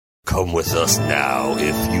Come with us now,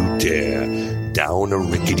 if you dare, down a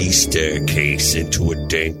rickety staircase into a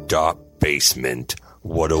dank, dark basement.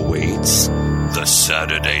 What awaits? The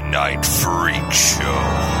Saturday Night Freak Show.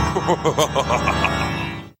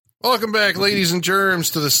 Welcome back, ladies and germs,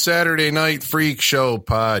 to the Saturday Night Freak Show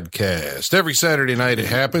podcast. Every Saturday night it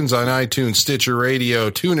happens on iTunes, Stitcher Radio,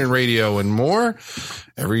 TuneIn Radio, and more.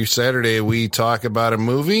 Every Saturday we talk about a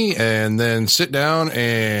movie and then sit down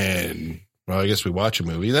and, well, I guess we watch a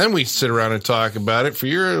movie. Then we sit around and talk about it for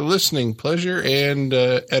your listening pleasure and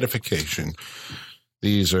edification.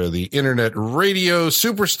 These are the Internet Radio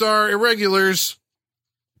Superstar Irregulars.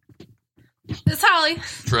 It's Holly.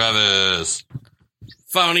 Travis.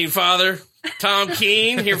 Founding Father, Tom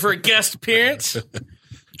Keene, here for a guest appearance.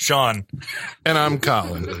 Sean. And I'm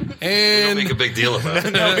Colin. And We don't make a big deal about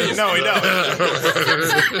it. No, we don't.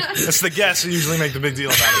 It's the guests who usually make the big deal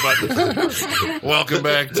about it. But welcome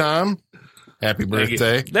back, Tom. Happy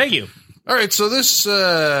birthday. Thank you. All right, so this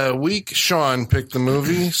week, Sean picked the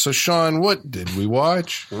movie. So, Sean, what did we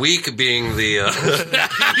watch? Week being the...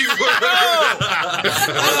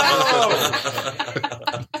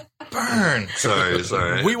 burn.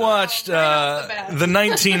 Sorry. We watched the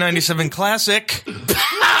 1997 classic.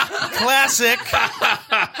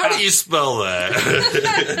 How do you spell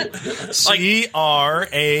that?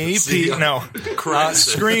 C-R-A-P. No.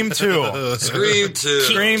 Scream 2. Scream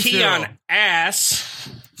 2. Key on ass.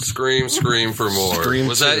 Scream for more. Scream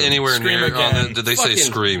Was that 2. anywhere Scream near again. on the, did they say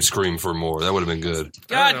scream for more? That would have been good.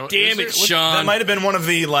 God damn it, Sean. That might have been one of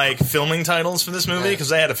the filming titles for this movie because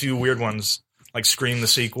they had a few weird ones. Like Scream the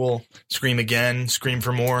sequel, Scream Again, Scream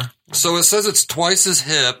for More. So it says it's twice as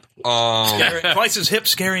hip. Twice as hip,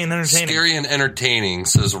 scary, and entertaining. Scary and entertaining,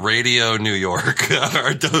 says Radio New York.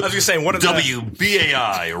 I was going to say, what are the...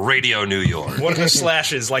 WBAI, Radio New York. What are the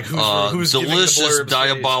slashes? Like, who's delicious, giving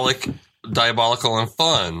the blurbs? diabolical and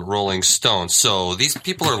fun, Rolling Stone. So these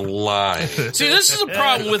people are lying. See, this is a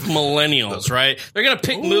problem with millennials, right? They're going to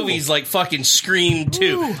pick movies like fucking Scream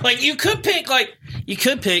 2. Like, you could pick,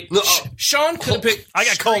 Sean could have picked... I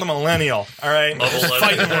got called a millennial, all right?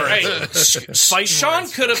 Fighting words. Sean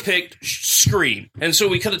could have picked Scream. And so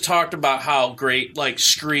we could have talked about how great,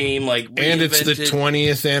 Scream, and it's the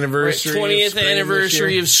 20th anniversary. 20th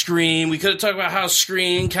anniversary of Scream. We could have talked about how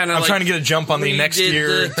Scream kind of I'm trying to get a jump on the next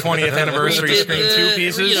year 20th anniversary Scream 2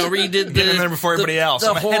 pieces. Redid Get in there before everybody else.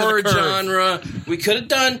 The I'm ahead of horror the curve. genre. We could have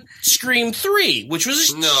done Scream 3, which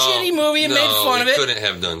was a shitty movie and made fun of it. We couldn't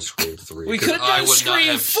have done Scream 3. We could have done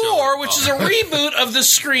Scream 4, which is a reboot of the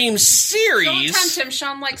Scream series. Don't tempt him.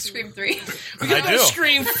 Sean likes Scream 3. We could have done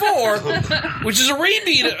Scream 4, which is a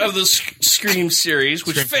repeat of the Scream series,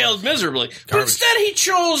 which failed miserably. But instead he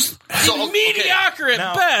chose the mediocre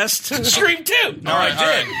at best Scream 2. No, I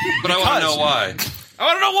did. But I want to know why. I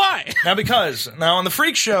want to know why. Now on the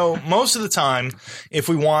Freak Show, most of the time, if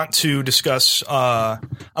we want to discuss a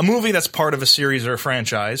movie that's part of a series or a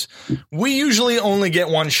franchise, we usually only get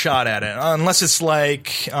one shot at it, unless it's like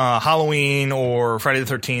Halloween or Friday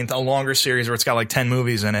the 13th, a longer series where it's got 10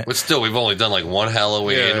 movies in it. But still, we've only done one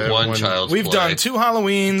Halloween, one Child's We've Play. done 2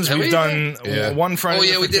 Halloweens. We've done one Friday. Oh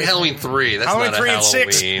yeah, we did Halloween 3. That's Halloween not 3 a and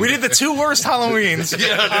Halloween. 6. We did the 2 worst Halloweens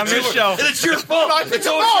on this show. And it's your fault. I picked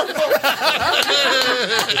them both.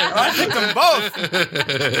 I picked them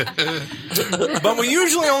both. But we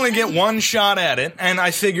usually only get one shot at it, and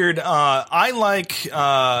I figured I like,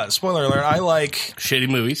 spoiler alert, I like... Shitty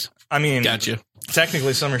movies. I mean... Gotcha.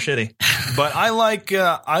 Technically, some are shitty. But I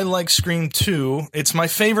like Scream 2. It's my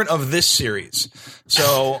favorite of this series.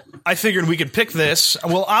 So I figured we could pick this.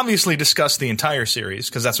 We'll obviously discuss the entire series,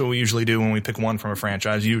 because that's what we usually do when we pick one from a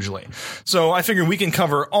franchise, usually. So I figured we can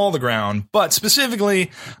cover all the ground. But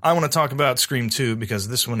specifically, I want to talk about Scream 2, because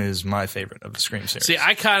this one is my favorite of the Scream series. See,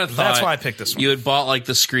 I kind of thought that's why I picked this one. You had bought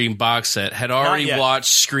the Scream box set, had already yet.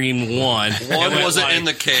 watched Scream 1. One wasn't in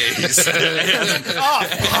the case.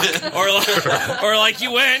 Or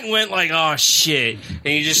you went oh shit,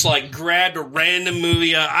 and you just grabbed a random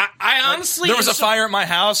movie. I honestly, there was a fire at my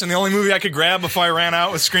house, and the only movie I could grab before I ran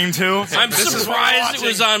out was Scream 2. I'm surprised it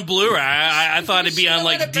was on Blu-ray. I thought it'd be on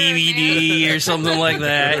DVD or something like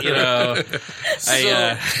that. You know.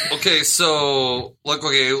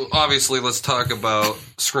 Obviously, let's talk about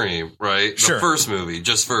Scream, right? Sure. The first movie,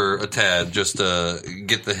 just for a tad, just to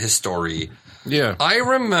get the history. Yeah. I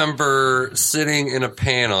remember sitting in a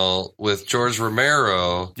panel with George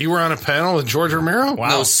Romero. You were on a panel with George Romero? Wow.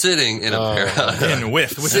 No, sitting in a panel.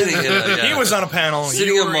 With Sitting in a, He was on a panel.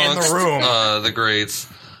 Sitting You were amongst in the room. the greats.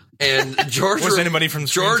 And Was anybody from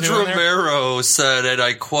Scream George 2 in there? Romero said, and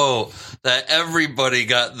I quote, that everybody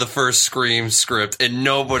got the first Scream script and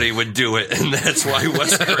nobody would do it, and that's why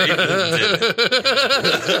Wes Craven did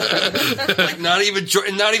it. Like not even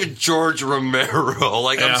George Romero.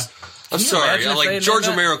 Like I'm sorry. imagine if they Like had George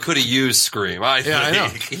done that? Romero could have used Scream. I think. I know.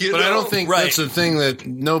 You But know? I don't think that's the thing that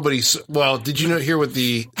nobody. Well, did you hear what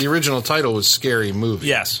the original title was? Scary Movie.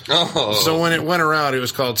 Yes. Oh, So when it went around, it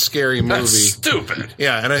was called Scary Movie. that's stupid.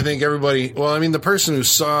 Yeah, and I think everybody. Well, I mean, the person who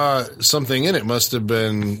saw something in it must have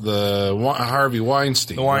been the Harvey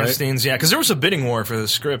Weinstein. The Weinsteins, yeah, because there was a bidding war for the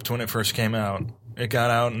script when it first came out. It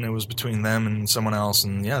got out, and it was between them and someone else,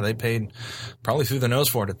 and yeah, they paid probably through the nose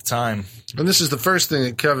for it at the time. Right? And this is the first thing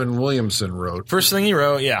that Kevin Williamson wrote. First thing he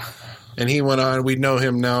wrote, yeah. And he went on. We know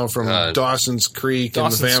him now from Dawson's Creek and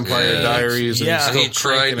Dawson's the Vampire Creek. Diaries. And Yeah. he's And still he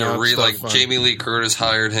tried cranking to out stuff on- Jamie Lee Curtis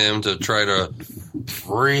hired him to try to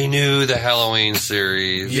renew the Halloween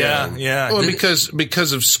series. Yeah. Well,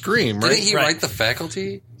 because of Scream, right? Didn't he Right. write the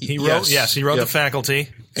Faculty? He wrote, he wrote Yep. The Faculty.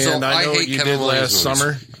 And So I I know what hate you Kevin did last Williams movies.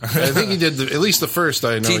 summer. I think he did at least the first.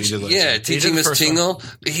 I know he did last summer. Teaching the Miss first one. Tingle,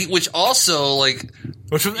 which also like.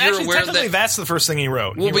 Which was actually aware technically that- that's the first thing he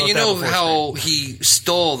wrote. Well, He but wrote you that know before how he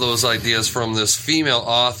stole those ideas from this female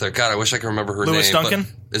author. God, I wish I could remember her Lois name. Duncan?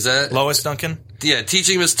 But is that Scream. Lois Duncan? Yeah,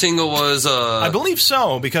 Teaching Miss Tingle was I believe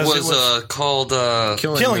so, because it was called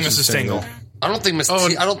Killing Mrs. Tingle. I don't think Oh,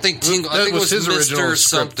 I don't think Tingle. I that think it was was his original Mr. script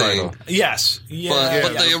something. title. Yes.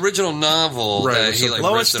 But the original novel Right, that he so like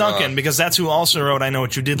Lois ripped it Duncan, off. because that's who also wrote I Know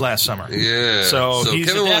What You Did Last Summer. Yeah. So he's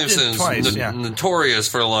Kevin adapted Williamson's twice, yeah. notorious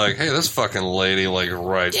for like, hey, this fucking lady like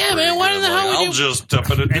writes. Yeah, pretty man, why good. the hell Like, would I'll you- just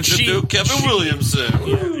dump it into And she- Kevin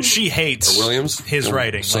Williamson. She hates Or Williams? his Or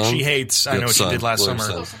writing. son? Like she hates I Know Yep, What son. You Did Last Williams'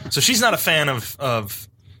 Summer. son. So she's not a fan of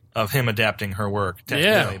him adapting her work,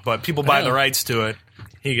 technically. Yeah. But people buy Yeah. the rights to it.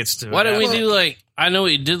 He gets to Why don't we adapt it. do like I Know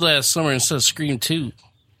What You Did Last Summer instead of Scream 2?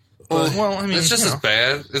 Well, I mean, It's just you as know.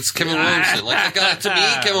 bad. It's Kevin Williamson. Like the guy, to me,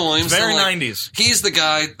 Kevin Williamson. Very like, 90s. He's the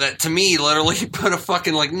guy that, to me, literally put a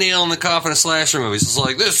fucking like nail in the coffin of slasher movies. It's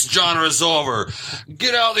like, this genre is over.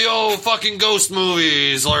 Get out the old fucking ghost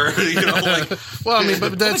movies, or you know, like. Well, I mean,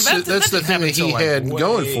 but that's that the thing happened that he till, like, had way-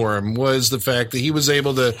 going for him was the fact that he was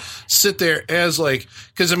able to sit there as like,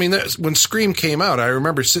 because I mean, that's, when Scream came out, I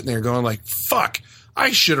remember sitting there going like, "Fuck."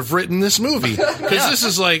 I should have written this movie because this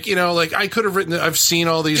is like, you know, like I could have written. I've seen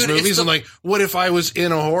all these Dude, it's movies, and like, what if I was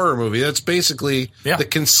in a horror movie? That's basically the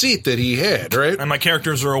conceit that he had, right? And my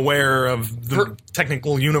characters are aware of the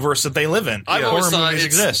technical universe that they live in. I've always Horror thought movies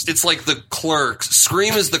exist. it's like the Clerks.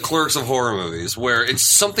 Scream is the Clerks of horror movies, where it's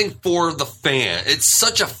something for the fan. It's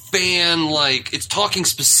such a fan, like it's talking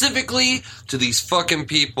specifically to these fucking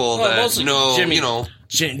people that mostly know, Jimmy, you know.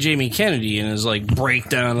 Jamie Kennedy and his like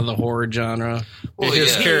breakdown of the horror genre. Well,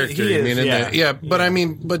 his yeah. character. He I is, mean, yeah. but I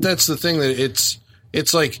mean, but that's the thing that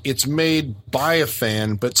it's like it's made by a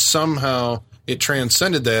fan, but somehow it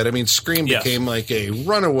transcended that. I mean, Scream Yes. became like a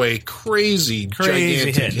runaway, crazy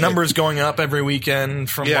gigantic hit. Numbers going up every weekend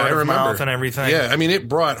from Yeah, I word of remember. mouth and everything. Yeah, I mean, it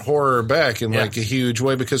brought horror back in Yeah. like a huge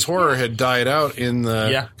way because horror had died out in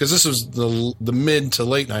the because this was the mid to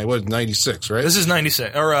late night. What 96, right? This is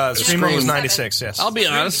 96. Or Scream 1 was Scream- 96, yes. I'll be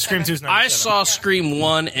honest. Scream 2 is 97. I saw Scream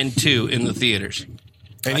 1 and 2 in the theaters,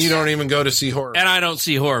 and you don't even go to see horror. and I don't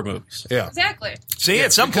see horror movies. Yeah. Exactly. See,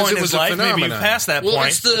 at some because point it in was his a life, maybe phenomenon. past that Well, point,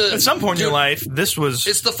 it's the- at some point in your dude, life, this was...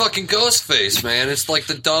 It's the fucking Ghostface, man. It's like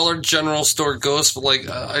the Dollar General store ghost. Like,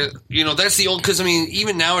 you know, that's the old. Because I mean,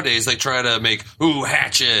 even nowadays they try to make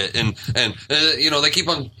Hatchet and you know they keep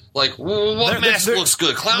on like what mask looks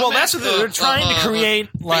good. Clown. Well, mask, that's what they're trying to create,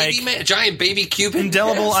 like giant baby Cupid,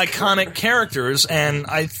 indelible, mask. iconic characters, and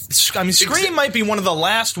I mean, Scream might be one of the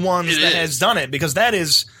last ones that has done it because that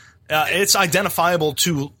is. It's identifiable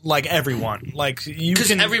to like everyone. Like you Because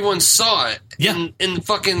can everyone saw it. Yeah. And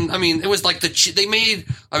fucking, I mean, it was like they made,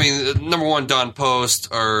 I mean, number one, Don Post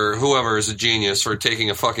or whoever is a genius for taking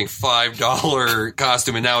a fucking $5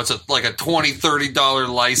 costume and now it's like a $20, $30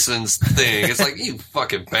 licensed thing. It's like, you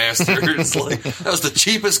fucking bastards. Like, that was the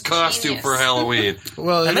cheapest costume for Halloween.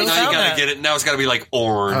 Well, And they now found you gotta that- get it. Now it's gotta be like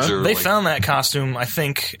orange or They like, found that costume, I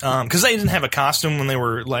think, because they didn't have a costume when they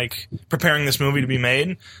were like preparing this movie to be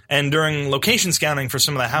made. And during location scouting for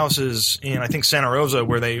some of the houses in, I think, Santa Rosa,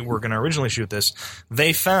 where they were going to originally shoot this,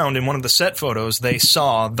 they found in one of the set photos they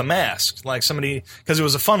saw the mask, like somebody, because it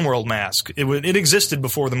was a Fun World mask. It existed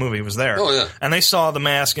before the movie was there. Oh, yeah. And they saw the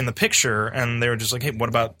mask in the picture, and they were just like, "Hey, what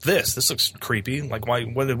about this? This looks creepy. Like, why?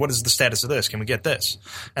 What is the status of this? Can we get this?"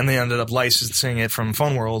 And they ended up licensing it from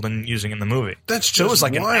Fun World and using it in the movie. That's just So it was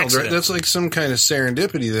like an wild, right? accident. That's like some kind of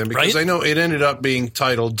serendipity then, because Right? I know it ended up being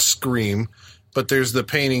titled Scream, but there's the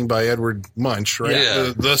painting by Edward Munch, right?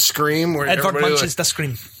 Yeah. The Scream, where Edward everybody, Munch is the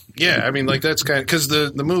Scream. yeah, I mean, like that's kind of because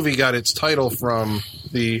the movie got its title from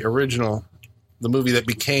the original, the movie that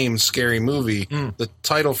became Scary Movie. The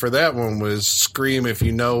title for that one was Scream If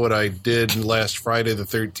You Know What I Did Last Friday the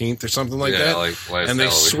 13th or something like that. like last and they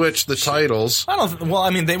Halloween. switched the titles I don't. Well, I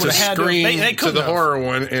mean, they would to have had Scream they to couldn't the have. horror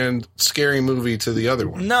one and Scary Movie to the other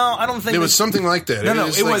one. No, I don't think It was something like that. No,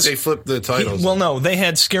 was it like was- they flipped the titles. Well, no, they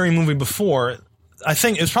had Scary Movie before. I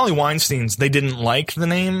think it was probably Weinstein's. They didn't like the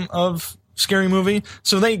name of Scary Movie,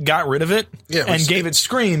 so they got rid of it Yeah, it and was- gave it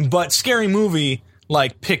Scream. But Scary Movie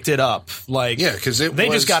picked it up. Yeah, 'cause they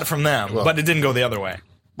was- just got it from them, well- but it didn't go the other way.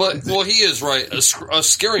 But well, he is right. A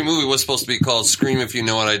Scary Movie was supposed to be called Scream If You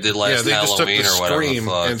Know What I Did yeah, Last they just took Halloween the or whatever the Scream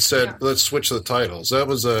fuck. and said, "Let's switch the titles." That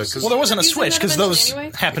was a Well, there wasn't a Using switch that because those invention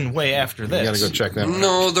anyway? happened way after this. you got to go check that one. out.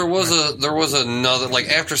 No, there was another, like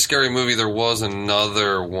after Scary Movie, there was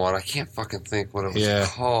another one. I can't fucking think what it was Yeah.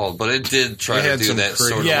 called, but it did try It to had do some that pretty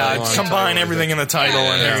sort of Yeah, long like, title combine with everything it. in the title,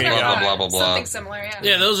 and Yeah, there you blah, go. blah, blah, blah. Something similar, yeah.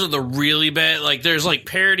 Yeah, those are the really bad. Like, there's like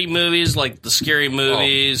parody movies, like the scary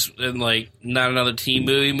movies, and like not another teen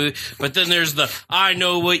movie. But then there's the I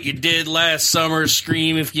Know What You Did Last Summer,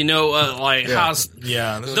 Scream If You Know,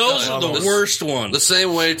 Yeah, those are the worst ones. The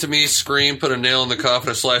same way to me, Scream put a nail in the coffin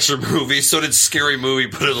of slasher movie. So did Scary Movie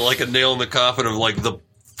put a nail in the coffin of like the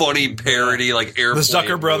funny parody, like airplane. The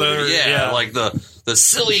Zucker brother, movie. yeah. like the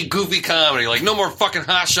silly, goofy comedy. Like no more fucking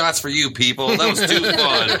hot shots for you people. That was too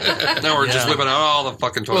fun. Now we're just whipping out all the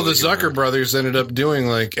fucking. Well, the toilet humor. Zucker brothers ended up doing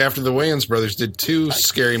after the Wayans brothers did two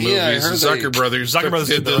scary movies. I The heard Zucker brothers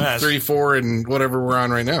did the the rest. 3, 4, and whatever we're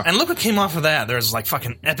on right now. And look what came off of that. There's like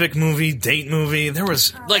fucking epic movie, date movie. There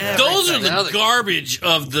was Like those are Now the that- garbage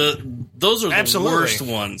of the. Those are the Absolutely. worst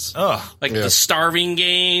ones. ugh. Like Yeah. the starving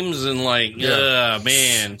games and like,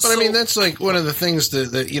 man. But I mean, that's like one of the things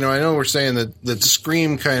that I know we're saying that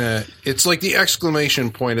Scream kind of, it's like the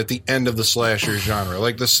exclamation point at the end of the slasher genre.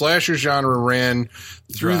 Like the slasher genre ran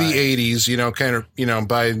through the 80s, kind of,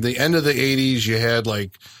 by the end of the 80s, you had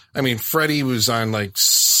Freddy was on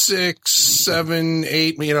 6, 7,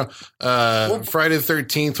 8, Friday the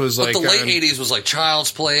 13th was But like the late on- 80s was like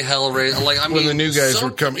Child's Play, Hellraiser. Like I mean, When the new guys were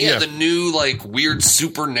coming- yeah. the new weird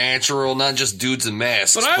supernatural, not just dudes in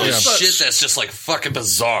masks, But I but always thought- shit that's just fucking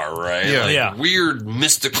bizarre, right? Yeah. Yeah. Weird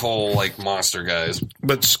mystical monster guys.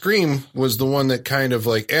 But Scream was the one that kind of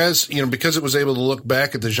because it was able to look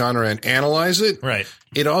back at the genre and analyze it. Right.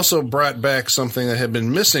 It also brought back something that had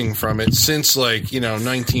been missing from it since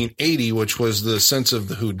 1980, which was the sense of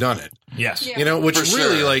the whodunit. Yes. Yeah. Which For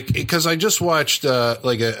really sure. because I just watched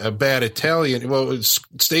a bad Italian, it was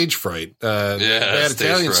Stage Fright, bad Stage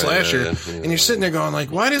Italian Fright, slasher, yeah. and you're sitting there going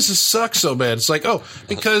why does this suck so bad? It's like,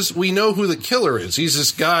 because we know who the killer is. He's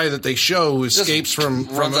this guy that they show who escapes from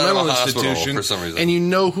a runs out of mental a hospital institution, for some reason. and you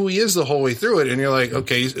know who he is the whole way through it, and you're like,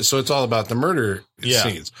 okay, so it's all about the murder Yeah.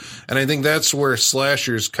 scenes, and I think that's where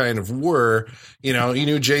slashers kind of were. You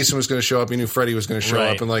knew Jason was going to show up, you knew Freddy was going to show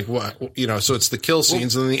Right. up, and what, so it's the kill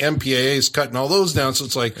scenes, and then the MPAA is cutting all those down, so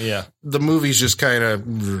it's like, Yeah. the movies just kind of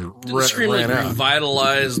Scream ran out.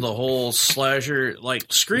 revitalized the whole slasher.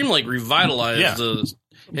 Scream revitalized Yeah.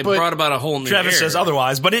 It But brought about a whole new Travis era. says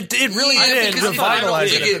otherwise, but it really did because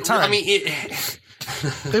revitalize it at the time. I mean,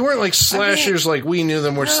 They weren't like slashers like we knew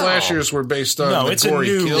them, where slashers were based on No, the it's a gory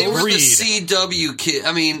new- kills. they were Reed. the CW kid.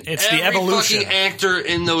 I mean, It's the every evolution. fucking actor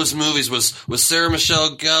in those movies was Sarah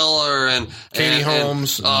Michelle Gellar and Katie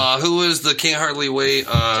Holmes. who was the Can't Hardly Wait?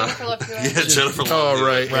 Jennifer Love Hewitt. Yeah, Jennifer. Oh, Love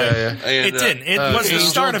right, Hewitt. yeah. And, It did. It was the Angel,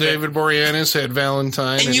 start of it. David Boreanaz had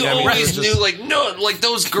Valentine. And you I mean, it always was just- knew,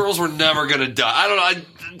 those girls were never gonna die. I don't know.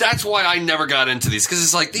 That's why I never got into these, because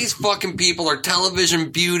it's these fucking people are television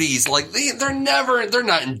beauties. They're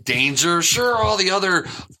not in danger. Sure, all the other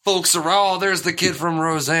folks are. Oh, there's the kid from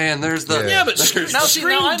Roseanne. There's the Yeah, but there's Now, the see,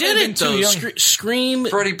 Scream now I've did been it too though. young. Scream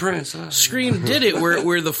Freddie Prinze. Scream did it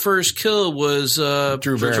where the first kill was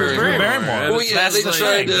Drew Barrymore. Drew Barrymore. Well, yeah, That's they the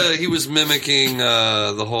tried thing. to. He was mimicking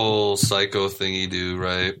the whole psycho thing he do,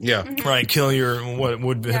 right? Yeah. Right, kill your what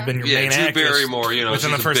would have been your Yeah, main Drew actress Barrymore. within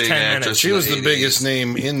she's the first a big 10 actress. minutes. She was the 80s. biggest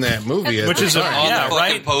name in that movie. at Which the is a- time. On Yeah, the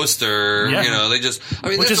fucking right? poster, Yeah. they just,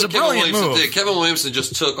 Which that's is what a Kevin brilliant Williamson move. did. Kevin Williamson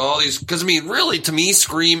just took all these, because really, to me,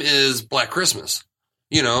 Scream is Black Christmas.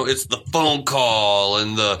 It's the phone call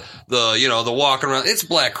and the walking around. It's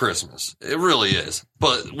Black Christmas. It really is.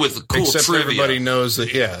 But with cool Except trivia. everybody knows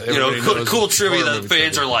that, everybody knows cool it's trivia horror that movie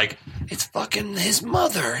fans trivia. are like, it's fucking his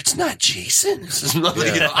mother. It's not Jason. It's his mother.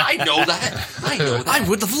 I know that. I know that. I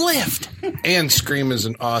would have lived. And Scream is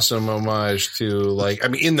an awesome homage to,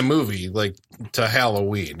 in the movie, to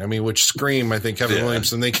Halloween. Which Scream, I think Kevin Yeah.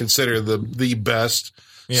 Williamson, they consider the best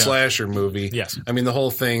slasher movie. Yes. I mean, the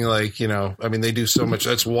whole thing, like, they do so much.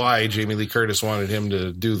 That's why Jamie Lee Curtis wanted him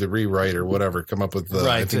to do the rewrite or whatever, come up with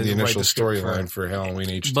the initial storyline for Halloween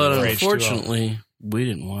H2O. But unfortunately, we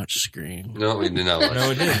didn't watch Scream. No, we did not watch. No,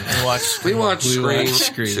 we didn't. We watched Scream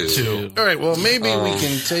 2. All right, well, maybe we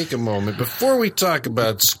can take a moment before we talk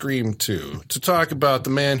about Scream 2 to talk about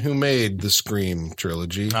the man who made the Scream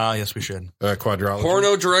trilogy. Yes, we should. Quadrology.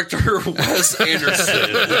 Porno director Wes Anderson.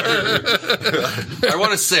 I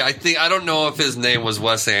want to say, I don't know if his name was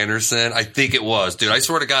Wes Anderson. I think it was, dude. I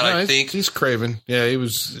swear to God, I think he's Craven. Yeah, he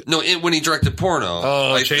was. No, when he directed Porno.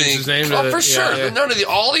 Oh, I changed think, his name. For sure. Yeah. None of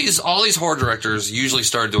all these horror directors usually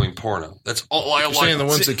started doing porno. That's all I like. Saying the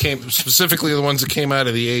ones that came specifically the ones that came out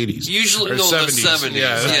of the 80s. Usually, or no, 70s. the 70s.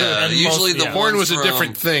 Yeah. Usually the porn was from, a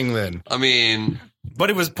different thing then. I mean,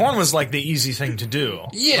 but porn was like the easy thing to do.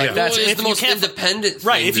 Yeah, like that's it's the most independent.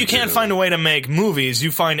 Right. If you can't find a way to make movies,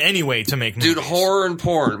 you find any way to make movies. Dude, horror and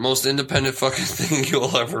porn, most independent fucking thing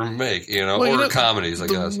you'll ever make. Or comedies, I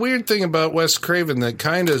guess. The weird thing about Wes Craven that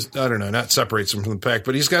kind of, I don't know, not separates him from the pack,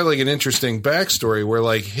 but he's got like an interesting backstory where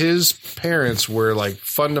like his parents were like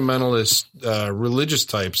fundamentalist religious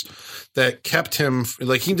types that kept him,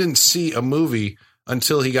 like he didn't see a movie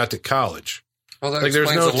until he got to college. Oh, that like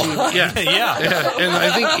there's no a lot. Yeah. And I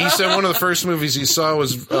think he said one of the first movies he saw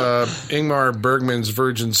was Ingmar Bergman's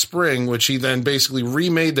Virgin Spring, which he then basically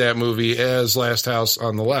remade that movie as Last House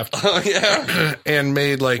on the Left. Oh yeah, and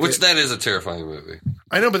made like that is a terrifying movie.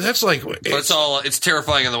 I know, but that's like it's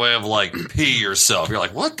terrifying in the way of like pee yourself. You're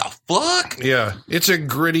like, what the fuck? Yeah, it's a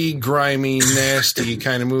gritty, grimy, nasty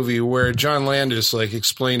kind of movie where John Landis like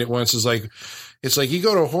explained it once as like. It's like you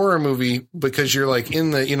go to a horror movie because you're like in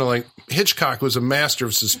the, like Hitchcock was a master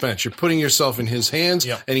of suspense. You're putting yourself in his hands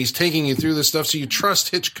and he's taking you through this stuff. So you trust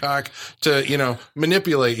Hitchcock to,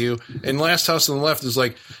 manipulate you. And Last House on the Left is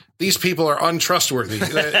like, these people are untrustworthy.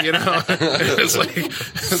 It's like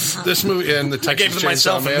this movie and the Texas I gave them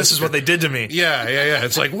myself and this is what they did to me. Yeah.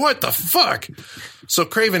 It's like, what the fuck? So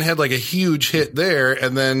Craven had like a huge hit there,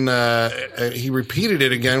 and then he repeated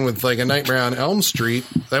it again with like A Nightmare on Elm Street.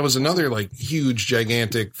 That was another like huge,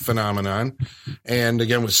 gigantic phenomenon, and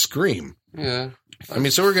again with Scream. Yeah. I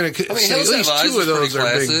mean, so we're going to say at least two of those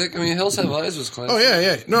are big. I mean, Hills Have Eyes was classic. Oh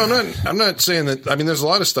yeah. No, I'm not saying that. I mean, there's a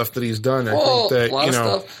lot of stuff that he's done. I think that a lot of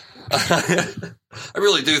stuff. I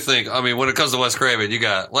really do think. I mean, when it comes to Wes Craven, you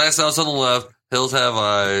got Last House on the Left, Hills Have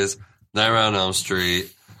Eyes, Nightmare on Elm Street.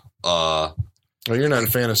 Well, you're not a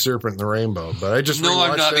fan of Serpent and the Rainbow, but I just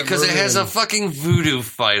I'm not because it has a fucking voodoo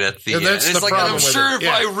fight at the end. That's it's the like problem I'm sure if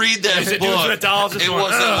I read that book, it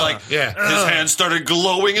wasn't like his hands started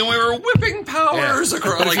glowing and we were whipping powers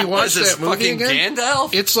across. But like, if you watch this that movie fucking again,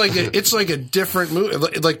 Gandalf? It's like a different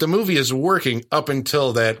movie. Like the movie is working up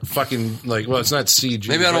until that fucking it's not CG.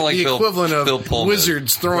 Maybe I don't like the equivalent Bill of Pullman.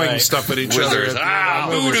 Wizards throwing stuff at each other.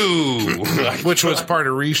 Voodoo, which was part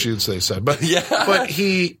of reshoots. They said, but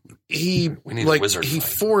he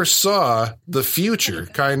foresaw the future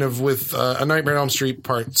kind of with A Nightmare on Elm Street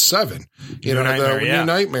Part 7. New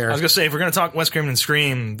Nightmare. I was going to say, if we're going to talk Wes Craven and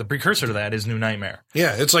Scream, the precursor to that is New Nightmare.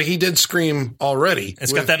 Yeah, it's like he did Scream already.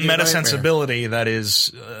 It's got that meta sensibility that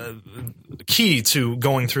is key to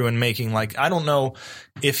going through and making, like, I don't know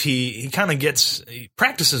if he kind of he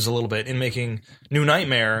practices a little bit in making New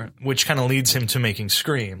Nightmare, which kind of leads him to making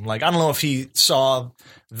Scream. Like, I don't know if he saw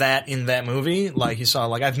that in that movie, like he saw,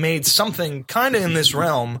 like, I've made something kind of in this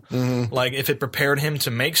realm, like if it prepared him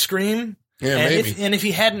to make Scream. Yeah, and maybe. If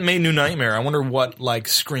he hadn't made New Nightmare, I wonder what like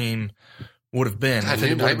Scream would have been. God, if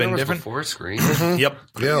it would have been different. Before Scream. Yep.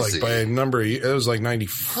 Yeah, like by a number of years. It was like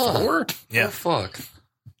 94. Yeah. Oh, fuck.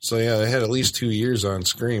 So yeah, they had at least 2 years on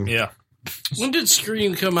Scream. Yeah. When did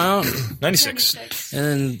Scream come out? 96. And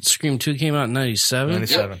then Scream 2 came out in 97?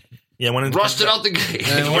 97. Yep. Yeah, Rusted out the gate.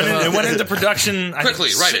 It went into production quickly.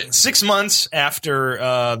 Write it. 6 months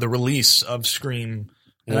after the release of Scream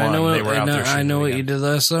 1. I know, I know what you did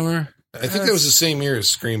last summer. I think that was the same year as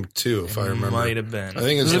Scream 2, if I remember. Might have been. I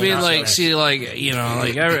think it's be like, see, like, you know,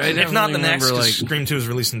 like, I if not the next, remember, like, Scream 2 was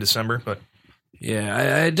released in December, but.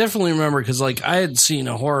 Yeah, I definitely remember because, like, I had seen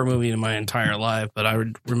a horror movie in my entire life, but I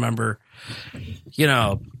would remember, you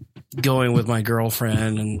know, going with my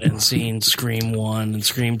girlfriend and seeing Scream 1 and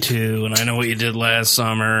Scream 2, and I Know What You Did Last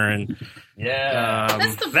Summer, and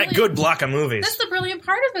that good block of movies. That's the brilliant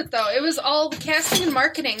part of it, though. It was all the casting and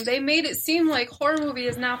marketing. They made it seem like horror movie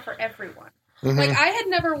is not for everyone. Mm-hmm. Like, I had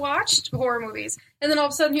never watched horror movies, and then all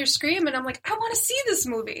of a sudden here's Scream, and I'm like, I want to see this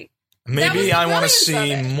movie. Maybe I want to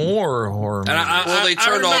see more horror movies. Well, they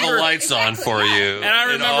turned all the lights on for you. And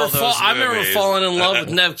I remember falling in love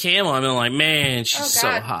with Neve Campbell. I've been like, man, she's so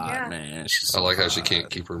hot, man. I like how she can't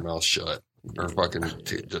keep her mouth shut. Or fucking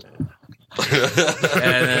just.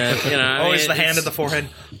 And, you know, Always the hand at the forehead.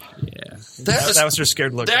 Yeah. That was her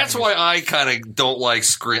scared look. That's why I kind of don't like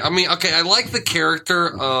Scream. I mean, okay, I like the character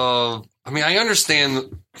of. I mean, I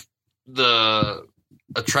understand the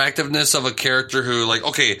attractiveness of a character who, like,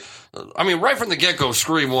 okay, I mean, right from the get go,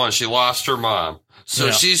 Scream 1, she lost her mom,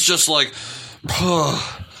 so she's just like,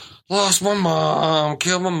 lost my mom,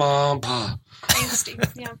 killed my mom. Angsty,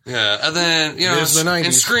 yeah. Yeah, and then, you know, There's the 90s.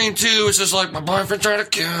 in Scream 2, it's just like, my boyfriend tried to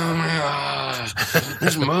kill me.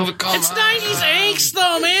 This movie come It's out. 90s angst,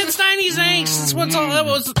 though, man. It's 90s angst. That's what the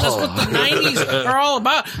 90s are all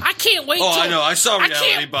about. I can't wait. Oh, I know. I saw Reality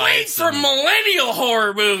can't wait Bites. for millennial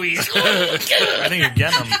horror movies. I think you're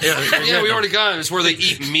getting them. Yeah, we already got it. It's where they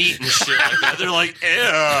eat meat and shit like that. They're like,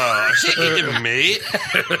 ew, she eating meat?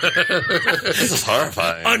 This is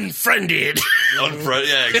horrifying. Unfriended.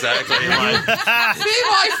 Yeah, exactly. Like, be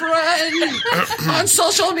my friend on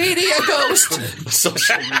social media, Ghost.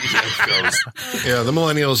 Social media, Ghost. Yeah, the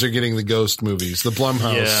millennials are getting the ghost movies, the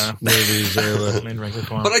Blumhouse movies.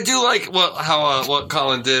 But I do like what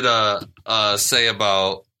Colin did say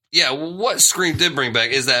about what Scream did bring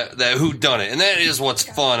back is that whodunit, and that is what's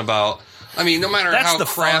fun about. I mean, no matter That's how the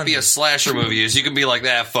crappy fun. a slasher movie is, you can be like,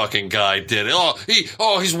 that fucking guy did it.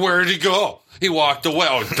 He's where did he go? He walked away.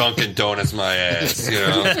 Oh, Dunkin' Donuts, my ass. You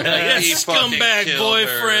know, That He fucking scumbag killed her.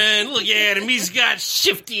 boyfriend. Look at him. He's got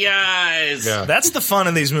shifty eyes. Yeah. That's the fun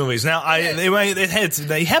of these movies. Now,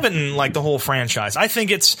 they have it in like the whole franchise. I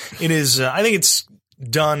think it's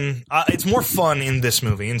done. It's more fun in this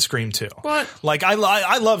movie, in Scream 2. What? Like I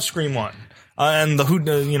love Scream 1. And the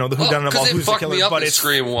whodunit of all Because it who's the fucked killer, me up but in it's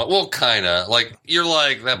Scream 1. Well, kind of. Like, you're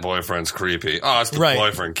like, that boyfriend's creepy. Oh, it's the Right.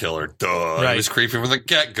 boyfriend killer. Duh. Right. He was creepy from the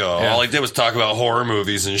get-go. Yeah. All he did was talk about horror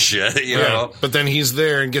movies and shit, you know? But then he's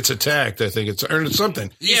there and gets attacked. I think it's or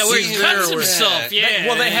something. Yeah, where he see cuts there where- himself. Yeah.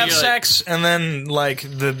 well, they have You're like, sex, and then like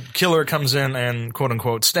the killer comes in and quote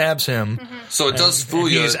unquote stabs him. So it does fool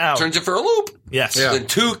and you. he's out. Turns you for a loop. Yes, Yeah. Then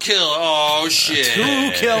two kill. Oh, shit.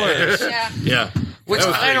 2 killers. Yeah. Yeah, Which That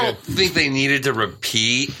was I pretty don't think they needed to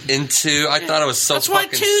repeat into. I thought it was so That's why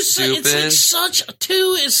fucking two's stupid. it's like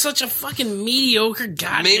two is such a fucking mediocre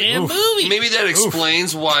goddamn movie. Maybe that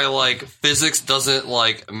explains why like physics doesn't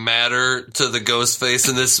like matter to the Ghostface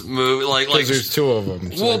in this movie. Like because there's 2 of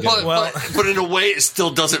them. So well, I get it. but in a way, it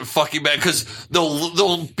still doesn't fucking matter because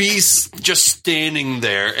they'll be just standing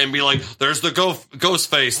there and be like, "There's the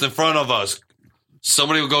Ghostface in front of us."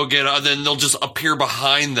 Somebody will go get it, and then they'll just appear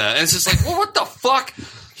behind them. And it's just like, well, what the fuck?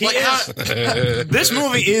 This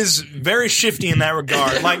movie is very shifty in that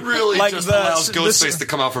regard. Like, really like just the, allows Ghostface to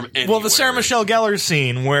come out from anywhere. Well, the Sarah Michelle Gellar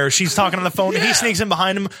scene where she's talking on the phone and he sneaks in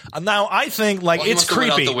behind him. Now, I think like Well, he it's must have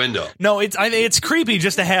went out creepy. the window. No, it's creepy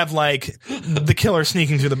just to have like the killer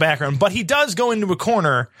sneaking through the background. But he does go into a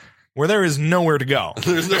corner where there is nowhere to go.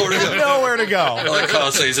 There's nowhere to go. Nowhere to I go. like how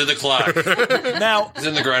it says, he's in the clock. Now, He's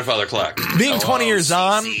in the grandfather clock. being 20 years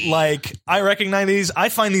on, like I recognize these. I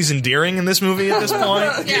find these endearing in this movie at this point.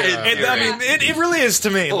 It really is to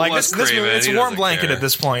me. Well, Like Wes this movie, Craven, it's a he warm doesn't blanket care. at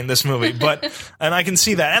this point. This movie, and I can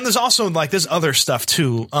see that. And there's also like this other stuff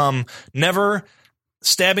too. Never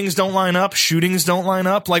stabbings don't line up, shootings don't line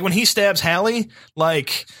up. Like when he stabs Hallie,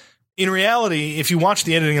 like. In reality, if you watch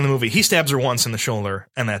the editing in the movie, he stabs her once in the shoulder,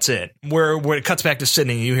 and that's it. Where it cuts back to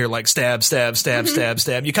Sydney, you hear like stab, stab, stab, stab,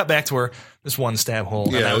 stab. You cut back to her, this one stab hole,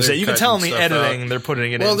 and Yeah, that was they're it. You can tell in the cutting stuff editing out. they're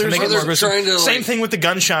putting it Well, in to there's- make it they're more gruesome. trying to, Same like- thing with the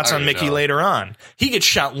gunshots I on don't Mickey know. later on. He gets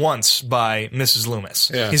shot once by Mrs. Loomis.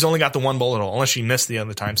 Yeah. He's only got the one bullet hole, unless she missed the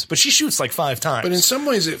other times. But she shoots like 5 times. But in some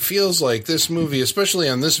ways, it feels like this movie, especially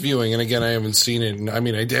on this viewing, and again, I haven't seen it. I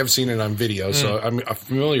mean, I have seen it on video, so I'm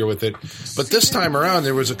familiar with it. But this time around,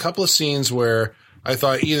 there was a couple of scenes where I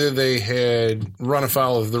thought either they had run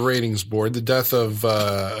afoul of the ratings board, the death of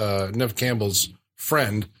Nev Campbell's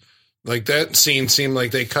friend. Like that scene seemed like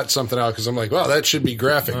they cut something out because I'm like, wow, that should be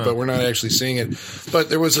graphic, but we're not actually seeing it. But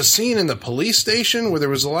there was a scene in the police station where there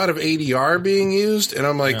was a lot of ADR being used, and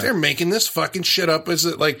I'm like, they're making this fucking shit up. Is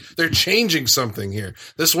it like they're changing something here?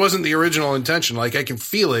 This wasn't the original intention. Like I can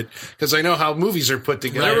feel it because I know how movies are put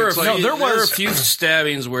together. There were, It's like- there were a few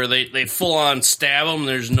stabbings where they full on stab them.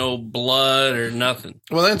 There's no blood or nothing.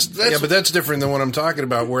 Well, that's yeah, but that's different than what I'm talking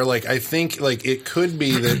about. Where like I think like it could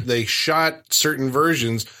be that they shot certain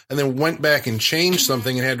versions and then went back and changed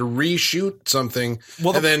something and had to reshoot something.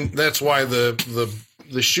 Well, and then that's why the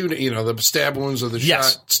shooting, you know, the stab wounds or the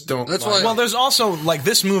Yes. shots don't. That's line why- up. Well, there's also like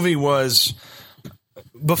this movie was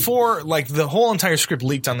before like the whole entire script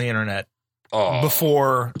leaked on the internet.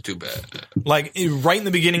 before, Too bad. like right in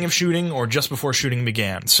the beginning of shooting or just before shooting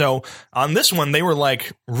began. So on this one, they were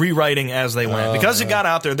like rewriting as they went because it got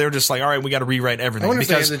out there. They were just like, all right, we got to rewrite everything. I wonder if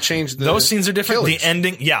they because had to change those scenes are different. killers. The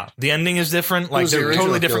ending, the ending is different. Like was the they're original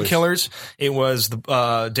totally different killers. It was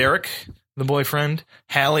the Derek, the boyfriend.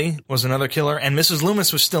 Hallie was another killer, and Mrs.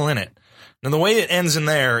 Loomis was still in it. Now the way it ends in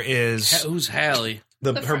there is Who's Hallie?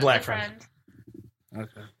 her black friend.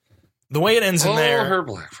 Okay. The way it ends in there, her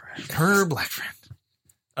black friend. her black friend.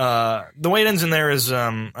 The way it ends in there is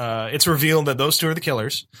it's revealed that those two are the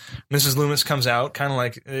killers. Mrs. Loomis comes out, kind of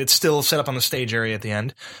like it's still set up on the stage area at the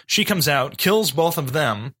end. She comes out, kills both of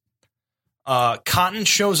them. Cotton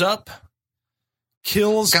shows up,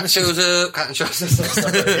 kills Cotton shows up. Cotton shows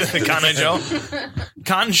up. Cotton Joe.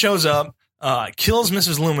 Cotton shows up, kills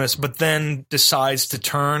Mrs. Loomis, but then decides to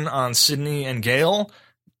turn on Sydney and Gail.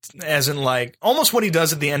 As in, like, almost what he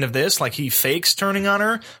does at the end of this, like, he fakes turning on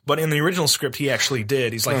her, but in the original script, he actually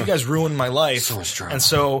did. He's like, you guys ruined my life. So much drama. And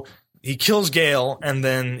so he kills Gail, and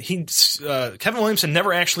then Kevin Williamson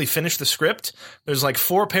never actually finished the script. There's like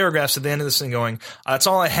 4 paragraphs at the end of this thing going, that's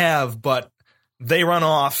all I have, but they run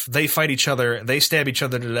off, they fight each other, they stab each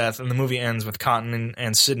other to death, and the movie ends with Cotton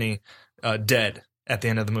and Sydney dead at the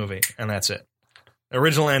end of the movie, and that's it. The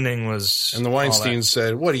original ending was... And the Weinsteins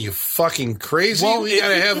said, what are you, fucking crazy? Well, We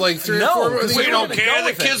gotta have like 3 or 4 of these. We don't care.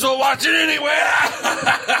 The kids will watch it anyway.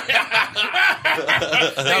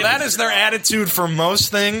 Now, that is their attitude for most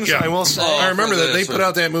things, Yeah. I will say. I remember that they this, put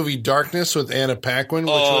out that movie Darkness with Anna Paquin,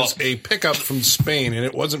 which was a pickup from Spain, and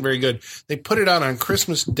it wasn't very good. They put it out on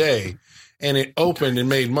Christmas Day, and it opened and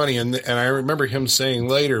made money. And I remember him saying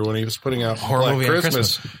later when he was putting out Horror Black movie on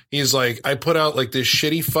Christmas, he's like, I put out like this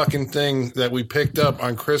shitty fucking thing that we picked up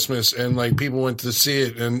on Christmas, and like people went to see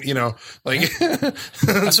it, and you know, like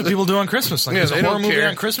That's what people do on Christmas. Like, there's they a horror don't movie care.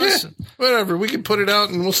 on Christmas. Yeah, whatever, we can put it out,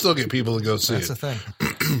 and we'll still get people to go see That's it. the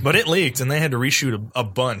thing. But it leaked, and they had to reshoot a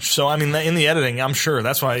bunch. So, I mean, in the editing, I'm sure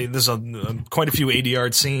that's why there's quite a few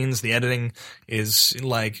 80-yard scenes. The editing is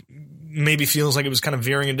like maybe feels like it was kind of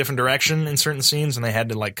veering a different direction in certain scenes, and they had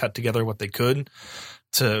to like cut together what they could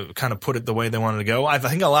to kind of put it the way they wanted to go. I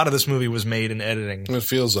think a lot of this movie was made in editing. It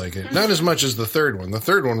feels like it. Not as much as the third one. The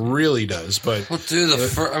third one really does, but Well, dude,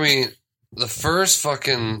 the first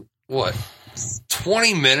fucking,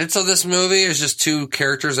 20 minutes of this movie is just 2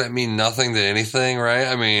 characters that mean nothing to anything, right?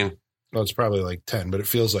 I mean, well, it's probably like 10, but it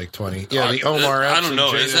feels like 20. Yeah, the Omar Epps I don't know.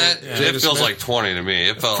 and Is that? Jada It feels Smith. like 20 to me.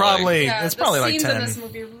 It felt Probably Yeah, it's the probably like scenes 10. in this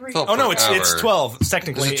movie really Felt Oh no, it's forever. 12.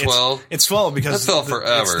 Technically, Is it 12? It's 12 because That felt It's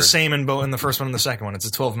forever. the same in both in the first one and the second one. It's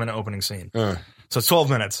a 12-minute opening scene, Uh, so it's 12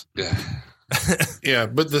 minutes. Yeah. yeah,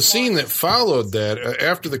 but the scene that followed that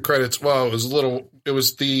after the credits, well, it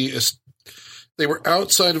was they were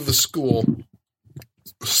outside of the school.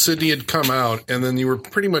 Sydney had come out, and then you were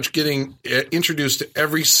pretty much getting introduced to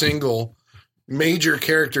every single major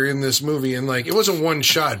character in this movie. And like, it wasn't one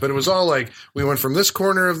shot, but it was all like, we went from this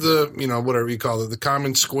corner of the, you know, whatever you call it, the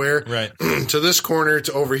common square, Right. to this corner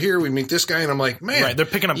to over here. We meet this guy, and I'm like, man, Right, they're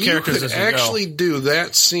picking up you characters could as you go. actually do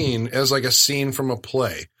that scene as like a scene from a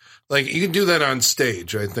play. Like, you can do that on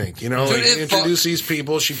stage, I think. You know, Dude, like, it introduce these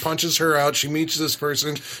people. She punches her out. She meets this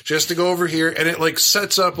person. She has to go over here. And it, like,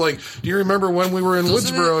 sets up, like, do you remember when we were in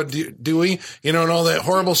Doesn't Woodsboro, Dewey? You know, and all that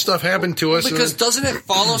horrible stuff happened to us. Because and doesn't it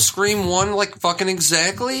follow Scream 1 like fucking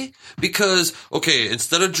exactly? Because, okay,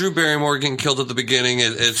 instead of Drew Barrymore getting killed at the beginning,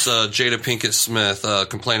 it's Jada Pinkett Smith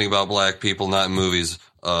complaining about black people not in movies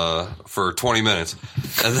for 20 minutes.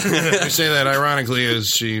 And then, I say that ironically as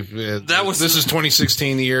she, this is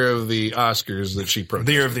 2016, the year of the Oscars that she The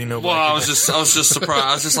protested. year of the no. well, I was just surprised.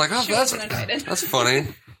 I was just like, oh, She wasn't invited. that's funny.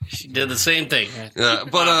 She did the same thing. Yeah,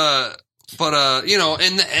 but you know,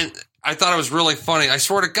 and I thought it was really funny. I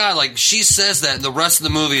swear to God, like, she says that, and the rest of the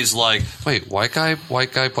movie is like, wait, white guy,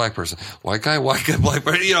 black person, white guy, black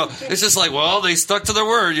person. You know, it's just like, well, they stuck to their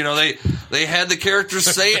word. You know, they had the characters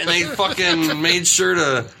say it, and they fucking made sure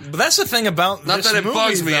to. But that's the thing about Not this that it movie,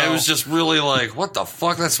 bugs me. I though. was just really like, what the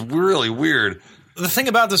fuck? That's really weird. The thing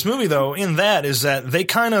about this movie, though, in that is that they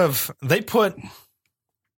put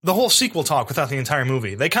the whole sequel talk without the entire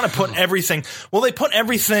movie. They kind of put everything. Well, they put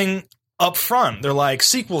everything up front. They're like,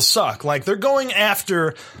 sequels suck. Like, they're going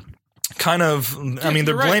after kind of, I mean,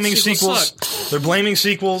 they're you're right, blaming sequels sequels. They're blaming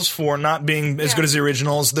sequels for not being as good as the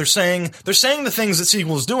originals. They're saying the things that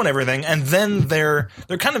sequels do and everything, and then they're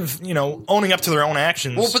kind of, you know, owning up to their own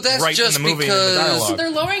actions. Well, but that's right just in the movie because- and in the So dialogue.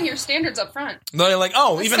 they're lowering your standards up front. They're like,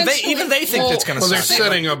 oh, even they think Well, it's going to Well, they're suck.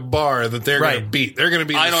 setting a bar that they're going to Right. beat. They're going to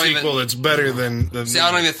be I the don't sequel even- that's better than See,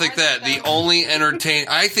 I don't even think that. The only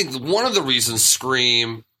I think one of the reasons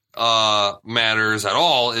Scream matters at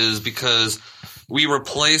all is because we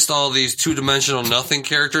replaced all these two-dimensional nothing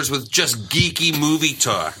characters with just geeky movie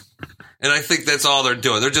talk. And I think that's all they're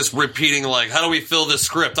doing. They're just repeating, like, how do we fill this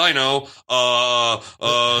script? I know,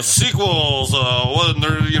 sequels,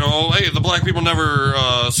 hey, the black people never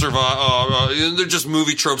survive. They're just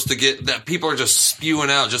movie tropes to get that people are just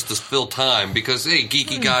spewing out just to fill time because, hey,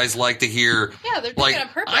 geeky guys like to hear. Yeah, they're doing like, it on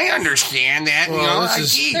purpose. I understand that. Well, I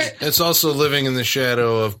geek. it's also living in the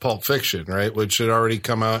shadow of Pulp Fiction, right? Which had already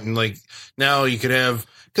come out, and like now you could have.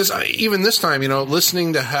 Because even this time,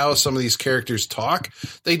 listening to how some of these characters talk,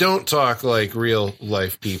 they don't talk like real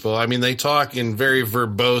life people. I mean, they talk in very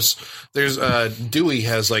verbose. There's Dewey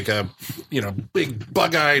has like a big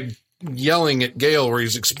bug-eyed yelling at Gale where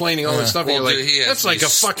he's explaining all this stuff. Well, and you're dude, like, that's like a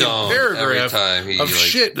fucking paragraph of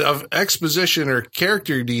shit, of exposition or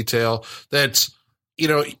character detail that's,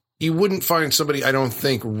 you wouldn't find somebody, I don't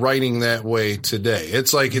think, writing that way today.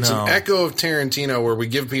 It's like it's an echo of Tarantino where we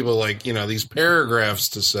give people like, these paragraphs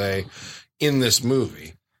to say in this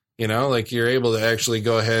movie. Like you're able to actually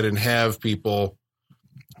go ahead and have people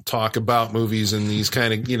talk about movies and these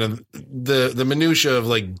kind of, the minutia of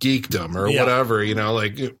like geekdom or whatever,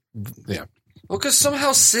 yeah. Well, because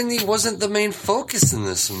somehow Sydney wasn't the main focus in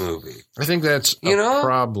this movie. I think that's a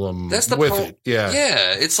problem that's the with it. Yeah.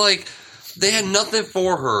 Yeah. It's like, they had nothing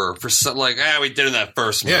for her for we did in that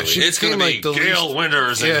first movie. Yeah, it's going to be like Gale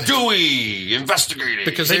Winters and Dewey investigating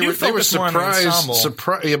because they were surprised.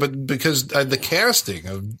 Yeah, but because the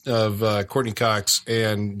casting of Courtney Cox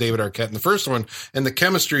and David Arquette in the first one and the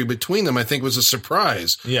chemistry between them, I think, was a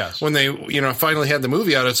surprise. Yes, when they finally had the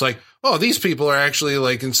movie out, it's like, oh, these people are actually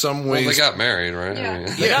like in some ways. Well, they got married, right? Yeah.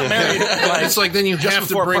 They got married. It's like then you have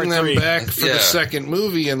to bring them back for the second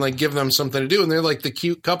movie and like give them something to do. And they're like the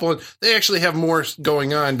cute couple. And they actually have more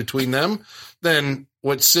going on between them than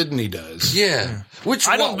what Sydney does. Yeah. Which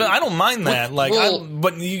I don't mind that.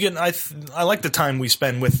 But you get I like the time we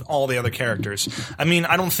spend with all the other characters. I mean,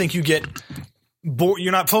 I don't think you get bored.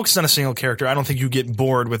 You're not focused on a single character. I don't think you get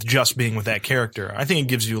bored with just being with that character. I think it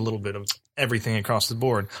gives you a little bit of everything across the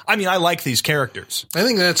board. I mean, I like these characters. I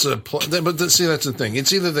think that's see, that's the thing.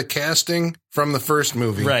 It's either the casting from the first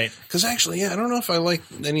movie, right? Because actually, I don't know if I like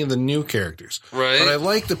any of the new characters, right? But I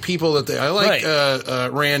like the people that I like.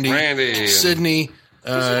 Randy, Sydney.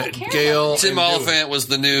 Gale, Tim Oliphant was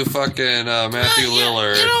the new fucking Matthew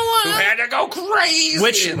Lillard, who had to go crazy,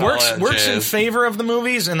 which works in favor of the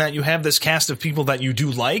movies, in that you have this cast of people that you do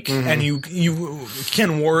like, and you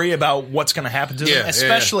can worry about what's going to happen to them,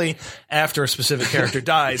 especially after a specific character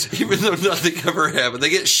dies. Even though nothing ever happened, they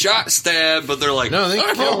get stabbed, but they're like, no, they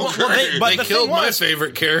killed my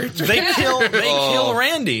favorite character. They kill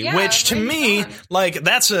Randy, which to me, like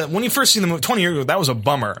when you first see the movie 20 years ago, that was a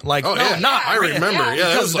bummer. Like, I remember.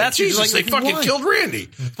 Yeah, because that's Jesus, they fucking killed Randy.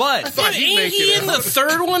 But I thought ain't he in the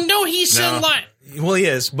third one? No, he sent like. Well, he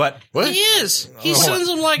is, but what? He is. He sends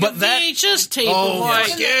him like a VHS tape.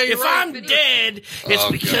 If I'm dead,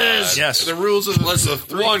 it's because the rules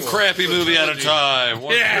of one crappy movie at a time.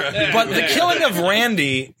 But the killing of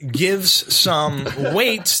Randy gives some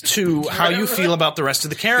weight to how you feel about the rest of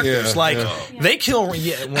the characters. They kill.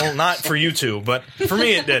 Well, not for you two, but for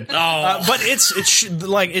me it did. But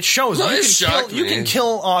it shows you can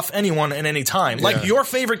kill off anyone at any time. Like your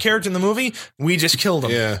favorite character in the movie, we just killed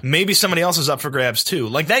him. Yeah. Maybe somebody else is up for grabs too.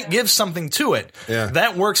 Like that gives something to it. Yeah.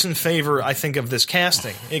 That works in favor, I think, of this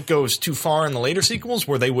casting. It goes too far in the later sequels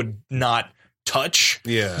where they would not touch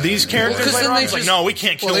these characters later on. It's like, no, we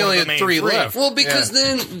can't kill they one only of the had main three left. Well, because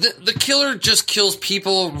then the killer just kills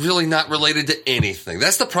people really not related to anything.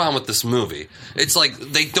 That's the problem with this movie. It's like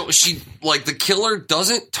the killer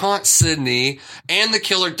doesn't taunt Sydney, and the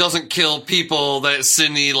killer doesn't kill people that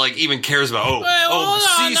Sydney even cares about.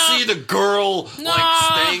 CC, the girl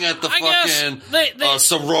staying at the fucking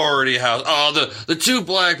sorority house. The two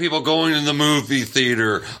black people going in the movie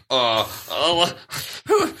theater.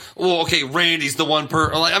 Randy's the one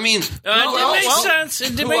per. It makes sense.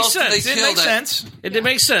 It makes sense. It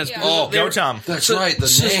makes sense. Yeah. Go Tom. That's right.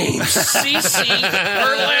 The name. Cece.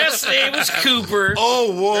 Her last name was Cooper.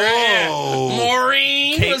 Oh, whoa.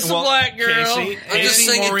 Maureen was the black girl. I'm just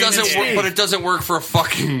saying it doesn't work, but it doesn't work for a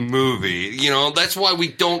fucking movie. That's why we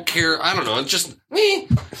don't care. I don't know. It's just me.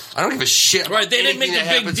 I don't give a shit. Right? They didn't make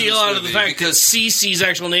a big deal out of the fact because Cece's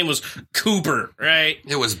actual name was Cooper. Right?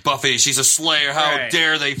 It was Buffy. She's a Slayer. How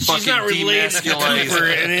dare they fucking She's not related to demasculate Cooper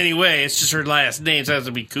in any way. It's just her last name has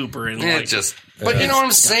to be Cooper. And but you know what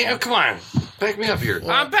I'm saying? Oh, come on. Back me up here.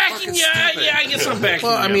 I'm backing you. Yeah, I guess I'm backing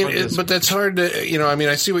you. Well, but that's hard to,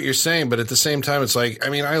 I see what you're saying, but at the same time, it's like, I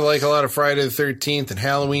like a lot of Friday the 13th and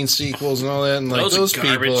Halloween sequels and all that, and like those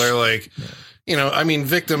people are like,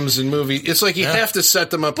 victims in movie. It's like you have to set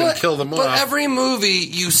them up and kill them But off every movie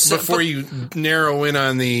you before you narrow in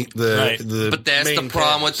on the But that's the main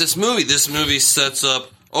problem with cast. this movie. This movie sets up.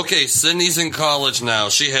 Okay, Sydney's in college now.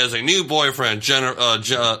 She has a new boyfriend, General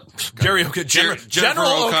O'Connell. Jerry O'Connell.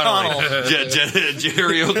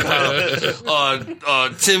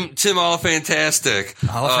 Tim Olifantastic.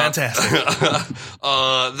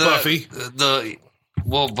 Buffy.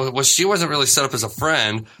 But she wasn't really set up as a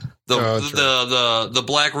friend. The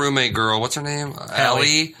black roommate girl. What's her name?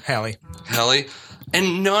 Hallie.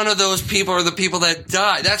 And none of those people are the people that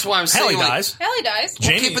die. That's why I'm saying Hallie dies. Hallie dies.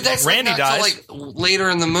 Jamie, okay, but that's Randy not dies. till, later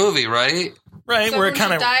in the movie, right? Right, So where it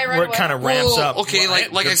everyone should die right kind of ramps up. Okay,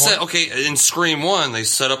 like I said, in Scream 1, they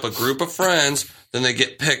set up a group of friends, then they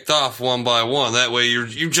get picked off one by one. That way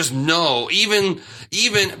you just know, even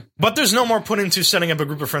But there's no more put into setting up a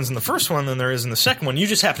group of friends in the first one than there is in the second one. You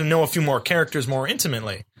just have to know a few more characters more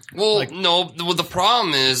intimately. the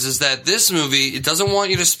problem is that this movie, it doesn't want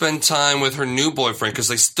you to spend time with her new boyfriend because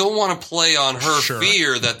they still want to play on her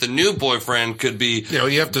fear that the new boyfriend could be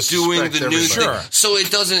you have to doing the new thing. Sure. So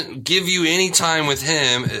it doesn't give you any time with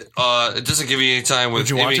him. It doesn't give you any time with Would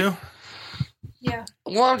you want to? Yeah.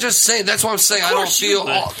 Well, I'm just saying. That's what I'm saying. I don't feel.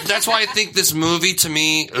 That's why I think this movie, to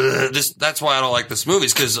me, that's why I don't like this movie.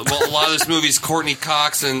 Because a lot of this movie is Courtney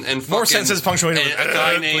Cox and fucking More senses punctuated and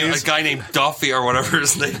a guy named Duffy or whatever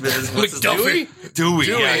his name is. What's his name? Dewey.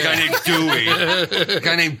 Yeah, a guy named Dewey. A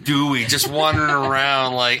guy named Dewey just wandering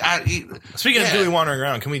around like. Speaking of Dewey wandering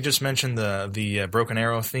around, can we just mention the Broken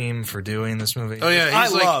Arrow theme for Dewey in this movie? Oh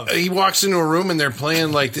yeah, he walks into a room and they're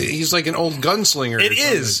playing he's like an old gunslinger. It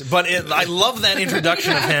is, but I love that introduction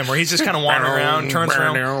of him where he's just kind of wandering around, turns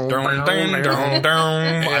around. I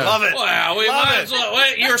love it. Well, we might as well.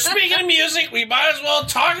 Wait, you're speaking of music. We might as well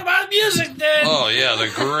talk about music then. Oh yeah, the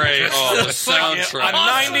soundtrack. A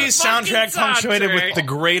 90s soundtrack punctuated with the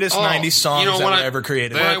greatest 90s songs that were ever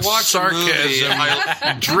created. When I watch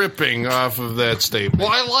sarcasm dripping off of that statement. Well,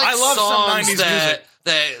 I love some songs 90s music.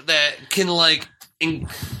 that can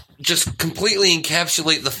just completely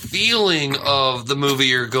encapsulate the feeling of the movie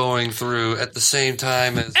you're going through at the same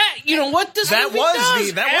time as. You know what? That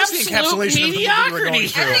was the encapsulation of the movie we were going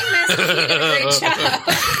through. I think Master did a great job.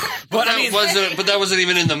 But that wasn't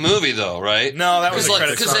even in the movie, though, right? No, that was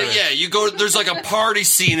you go. There's like a party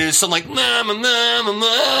scene, and it's something like mama, mama,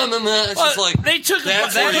 mama, mama. It's just like they took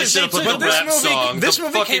that's where you should have put the rap song. This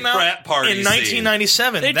movie came out in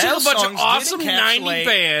 1997. They took a bunch of awesome 90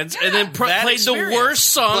 bands and then played the worst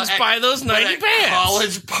songs by those 90 bands.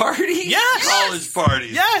 College parties, yes, college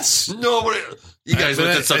parties, yes. Nobody. You guys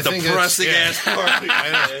went to some depressing ass party.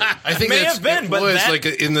 I think may have been, but was like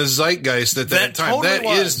in the zeitgeist at that time. Totally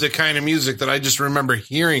that is the kind of music that I just remember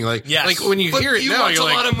hearing. Like when you hear it you now, watch you're a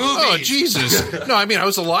like, lot of movies. oh Jesus! No, I mean I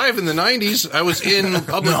was alive in the '90s. I was in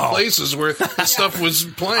public places where stuff was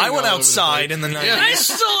playing. I went outside in the 90s. I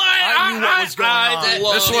still, I knew what was going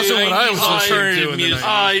on. This wasn't what I was listening to in the 90s.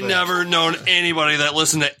 I never known anybody that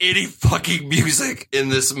listened to any fucking music in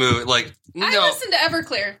this movie. Like, no. I listened to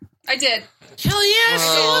Everclear. I did. Hell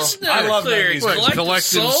yes, listen to I love Clear. that music. Collective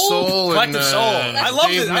Soul. Collective Soul. I love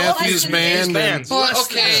Dave it. I love Matthews these Band. bands. But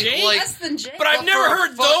okay, like, Less than Jay. But I've never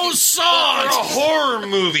heard those for a songs. horror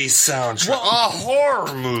movie soundtrack. A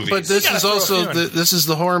horror movie. But this gotta is throw a also few in. this is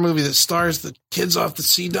the horror movie that stars the kids off the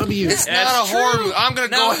CW. it's not a horror movie. I'm going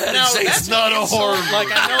to go ahead and say it's not a horror movie. Like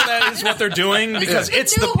I know that is what they're doing because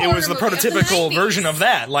it was the prototypical version of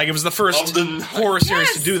that. Like it was the first horror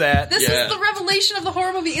series to do that. This is the revelation of the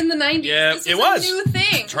horror movie in the 90s. Yeah, this it is was. a new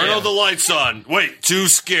thing. Turn all the lights on. Wait, too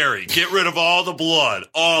scary. Get rid of all the blood.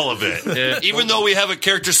 All of it. Even though we have a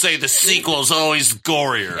character say the sequel's always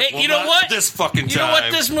gorier. Hey, Well, you know not what? This fucking time. You know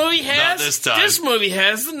what this movie has? Not this time. This movie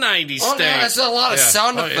has the 90s Oh, thing. no, that's a lot of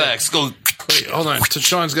sound Oh, yeah. effects. Go. Wait, hold on.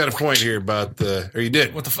 Sean's got a point here about or you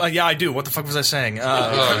did. What the yeah, I do. What the fuck was I saying?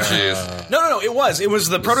 Oh, jeez. No. It was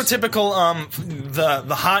the prototypical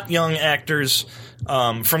the hot young actors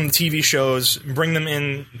from the TV shows, bring them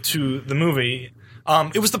into the movie.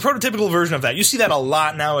 It was the prototypical version of that. You see that a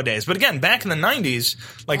lot nowadays. But again, back in the 90s,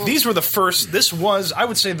 like these were the first, this was, I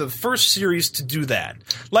would say, the first series to do that.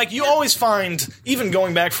 Like you always find, even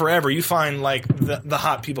going back forever, you find like the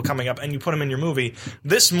hot people coming up and you put them in your movie.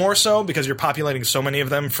 This more so because you're populating so many of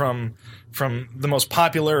them from from the most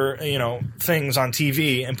popular, things on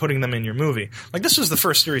TV and putting them in your movie. Like, this was the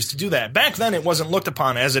first series to do that. Back then, it wasn't looked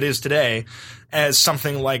upon as it is today as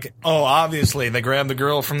something like, oh, obviously, they grabbed the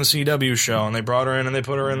girl from the CW show and they brought her in and they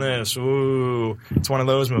put her in this. Ooh, it's one of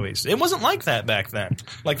those movies. It wasn't like that back then.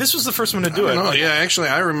 Like, this was the first one to do it. Oh, yeah, actually,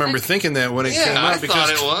 I remember thinking that when it came I out because thought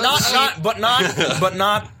it was.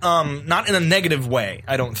 not in a negative way.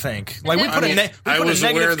 I don't think. Like we put I was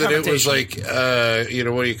aware that it was connotation. like,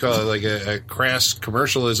 what do you call it? Like a crass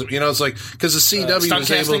commercialism. It's like, because the CW stunt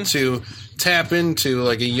was able to tap into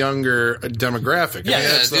like a younger demographic. Yeah,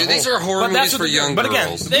 that's the Dude, these whole- are horror movies for young But again,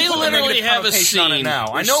 girls. They put a literally negative have a connotation on it scene now.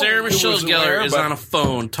 I where know Sarah it Michelle was Gellar aware, is but- on a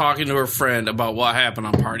phone talking to her friend about what happened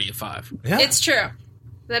on Party of Five. Yeah. It's true.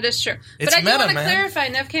 That is true. It's But I do meta, want to man. clarify,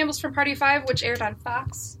 Nev Campbell's from Party 5, which aired on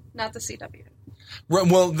Fox, not the CW.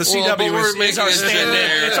 Well, the CW but we're is making our it standard.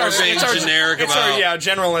 generic. It's our We're being generic it's our about-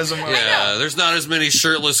 generalism. Yeah, there's not as many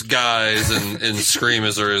shirtless guys in Scream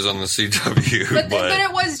as there is on the CW. But But,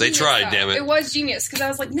 it was they genius, tried, though. damn it. It was genius, because I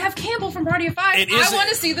was like, Nev Campbell from Party of 5. It is- I want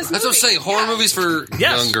to see this movie. That's what I'm saying. Horror movies for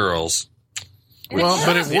Yes. young girls. Well,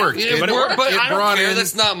 but it worked. It It worked, but it I don't brought care. in.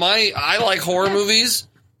 That's not my. I like horror movies,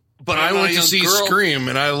 but I I'm not a went to young see girl. Scream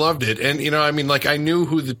and I loved it. And, I knew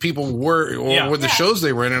who the people were or Yeah. what the shows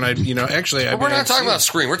they were in. And actually, But we're not talking about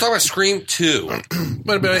Scream. We're talking about Scream 2.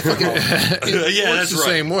 But I think it works that's the right.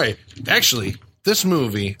 same way. Actually, this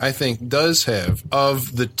movie, I think, does have,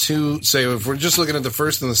 of the two, say, if we're just looking at the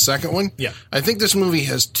first and the second one, Yeah. I think this movie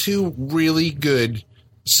has two really good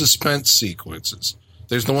suspense sequences.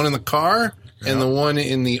 There's the one in the car and the one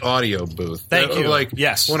in the audio booth. Thank you. Like,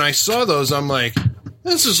 Yes. when I saw those, I'm like,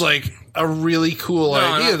 this is like a really cool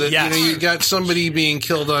idea that yes. you got somebody being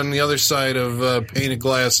killed on the other side of painted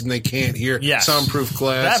glass and they can't hear Yes. soundproof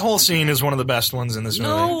glass. That whole scene is one of the best ones in this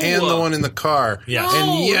No. movie. and the one in the car. Yeah. And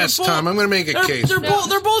No, yes, they're both- Tom, I'm going to make a case. They're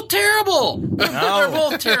both terrible. They're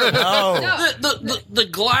both terrible. No. The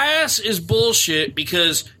glass is bullshit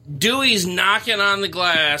because Dewey's knocking on the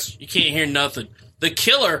glass. You can't hear nothing. The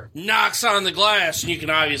killer knocks on the glass, and you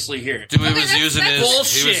can obviously hear it. Dewey Okay, was that's using his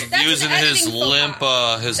bullshit. That's using an his editing faux limp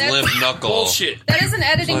pas. his That's limp knuckle. Bullshit. That is an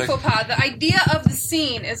editing Like- faux pas. The idea of the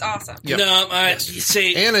scene is awesome. Yep. No, you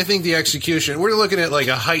say And I think the execution, we're looking at like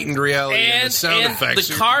a heightened reality and the sound effects.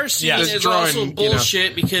 the car scene Yeah. is Drawing, also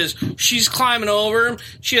bullshit because she's climbing over him.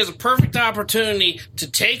 She has a perfect opportunity to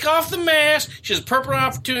take off the mask. She has a perfect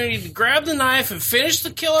opportunity to grab the knife and finish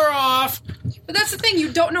the killer off. But that's the thing.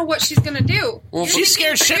 You don't know what she's going to do. Well, You're she's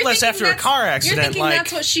scared you're shitless thinking after a that's- car accident, You're thinking like-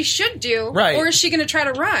 that's what she should do. Right. Or is she going to try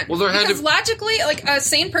to run? Well, there had because to- logically, like, a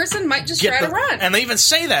sane person might just try to run. And they even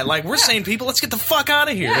say that. Like, we're saying, people, let's get the fuck out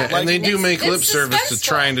of here. Yeah. Like, and they do it's- make lip it's service to suspenseful.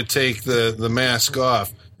 trying to take the mask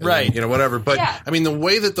off. And Right. then, whatever. But, Yeah. I mean, the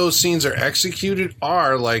way that those scenes are executed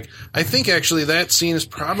are like, I think actually that scene is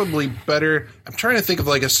probably better. I'm trying to think of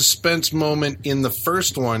like a suspense moment in the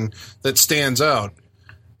first one that stands out.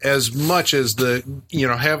 As much as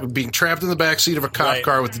being trapped in the back seat of a cop Right.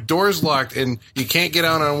 car with the doors locked and you can't get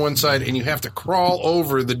out on one side and you have to crawl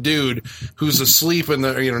over the dude who's asleep and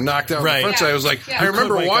knocked out on Right. the front Yeah. side. I was like, Yeah. I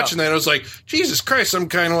remember wake watching up. that. I was like, Jesus Christ, I'm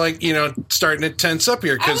kind of like, starting to tense up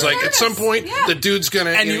here because was like at some nervous. point Yeah. the dude's gonna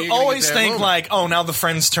and you're you gonna always get that think moment. like, oh, now the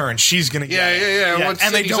friend's turn. She's gonna get it. yeah. Once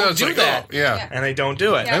And they he's out, don't it's do like, that. oh, yeah. Yeah. And they don't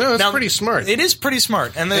do it. Yeah. I know, it's pretty smart. It is pretty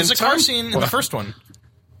smart. And there's And a car Tom- scene in the first one.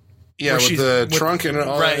 Yeah, where with she's- the with- trunk and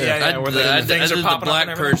all right, that. yeah. where the things are did popping the black up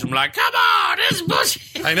and everything. person. I'm like, come on, this is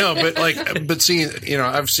bullshit. I know, but see,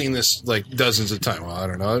 I've seen this like dozens of times. Well, I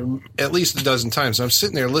don't know, at least a dozen times. I'm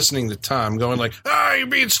sitting there listening to Tom going like, you're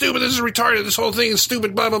being stupid. This is retarded. This whole thing is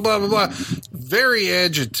stupid, blah, blah, blah, blah, blah. Very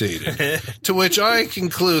agitated. To which I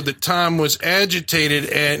conclude that Tom was agitated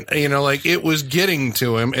and, like it was getting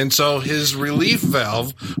to him. And so his relief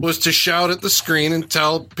valve was to shout at the screen and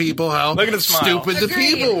tell people how Look at him smile. stupid the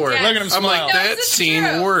Agreed. people were. Yeah. Look at him I'm like, smile. that Knows it's scene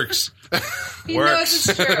true. works. He knows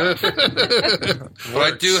it's true.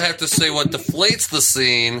 What I do have to say, what deflates the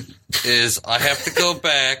scene is I have to go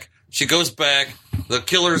back. She goes back. The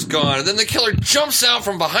killer's gone, and then the killer jumps out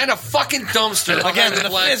from behind a fucking dumpster. Again, behind the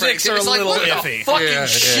black physics crate. are It's a like, little what iffy. the fucking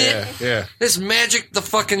shit. Yeah. This Magic the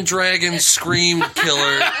fucking Dragon Scream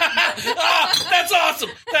killer. That's awesome.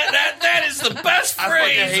 That is the best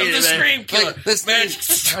phrase of hated the that. Scream killer. Like, this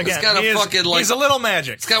it's Again, got he a is- fucking like. he's a little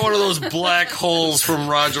magic. It's got one of those black holes from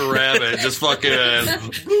Roger Rabbit. Just fucking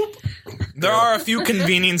There are a few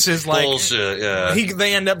conveniences like bullshit. Yeah.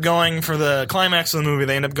 they end up going for the climax of the movie.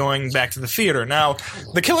 They end up going back to the theater. Now,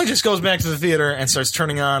 the killer just goes back to the theater and starts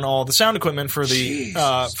turning on all the sound equipment for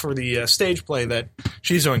the stage play that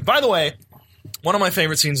she's doing. By the way, One of my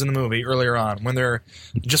favorite scenes in the movie earlier on, when they're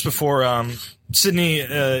just before Sydney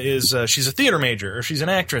she's a theater major, or she's an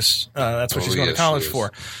actress. That's what she's going to college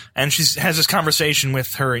for, and she has this conversation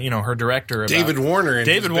with her, her director, about David Warner. In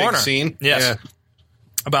David his big Warner scene, yes, Yeah.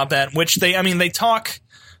 about that. Which they talk.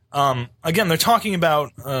 Again, they're talking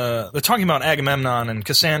about Agamemnon and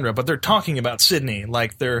Cassandra, but they're talking about Sydney,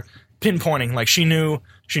 like they're pinpointing, like she knew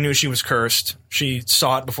she was cursed. She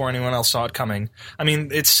saw it before anyone else saw it coming. I mean,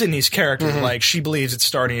 it's Sydney's character. Mm-hmm. Like, she believes it's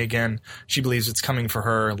starting again. She believes it's coming for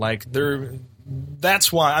her. Like,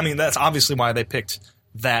 that's why. I mean, that's obviously why they picked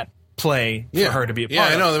that play for her to be a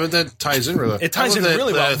part of. I know, but that ties in really well. It ties in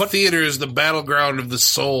really well. But theater is the battleground of the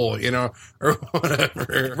soul, or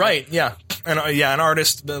whatever. Right, yeah. And an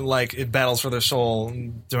artist, like, it battles for their soul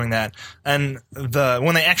doing that. And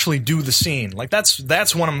when they actually do the scene, like,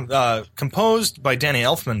 that's one composed by Danny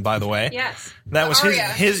Elfman, by the way. Yes. That was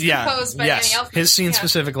his composed by Danny Elfman. his scene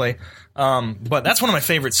specifically. But that's one of my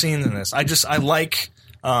favorite scenes in this. I like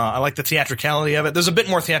the theatricality of it. There's a bit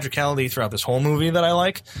more theatricality throughout this whole movie that I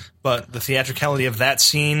like, but the theatricality of that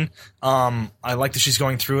scene, I like that she's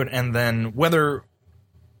going through it, and then whether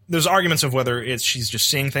there's arguments of whether she's just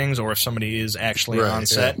seeing things or if somebody is actually on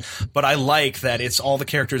set. Yeah. But I like that it's all the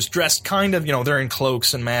characters dressed kind of, they're in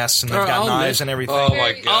cloaks and masks and they've got knives and everything. Oh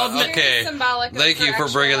my god! Okay, thank you for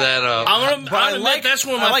bringing that up. I like that's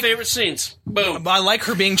one of my favorite scenes. Boom! I like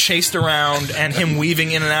her being chased around and him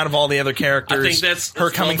weaving in and out of all the other characters. I think that's her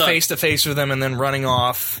coming face to face with them and then running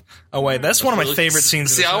off away. That's one of my favorite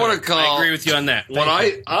scenes. See, I agree with you on that.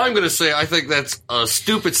 I'm going to say I think that's a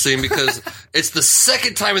stupid scene because it's the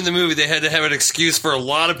second time in the movie they had to have an excuse for a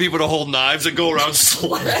lot of people to hold knives and go around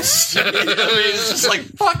slashing. I mean, it's just like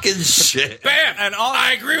fucking shit. Bam! And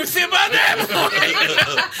I agree with him on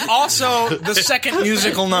that. Also, the second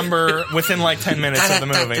musical number within like 10 minutes of the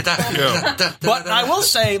movie. But I will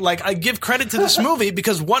say, like, I give credit to this movie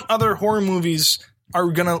because what other horror movies are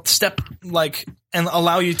going to step like and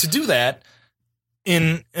allow you to do that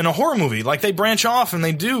in a horror movie? Like, they branch off and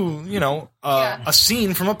they do, a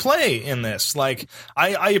scene from a play in this. Like,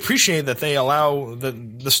 I appreciate that they allow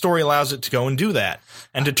the story allows it to go and do that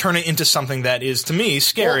and to turn it into something that is, to me,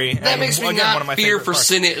 scary. Well, that makes me not fear for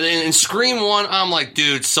Sydney. In Scream 1, I'm like,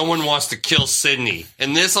 dude, someone wants to kill Sydney.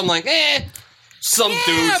 In this, I'm like, some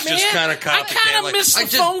dudes just kind of copycat. I kind of miss the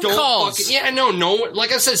phone calls. No.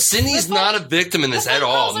 Like I said, Sydney's not a victim in this at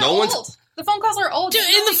all. No one's. The phone calls are old. Dude,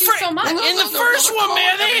 in the first one,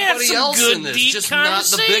 man, they had some good deep just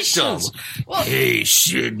conversations. Not the victim. Well, hey,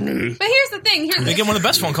 Sydney. But here's the thing. They get one of the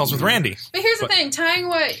best phone calls with Randy. But here's the thing. Tying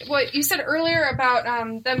what you said earlier about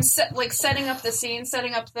them setting up the scene,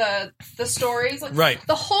 setting up the stories. Like, right.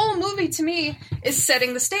 The whole movie to me is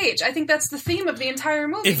setting the stage. I think that's the theme of the entire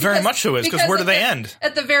movie. It very much so is, because where do they end?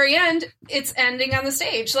 At the very end, it's ending on the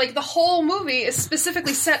stage. Like, the whole movie is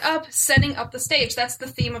specifically setting up the stage. That's the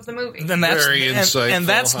theme of the movie. Then that's very insightful, and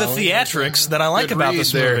that's the theatrics that I like about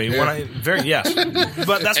this movie. Yeah.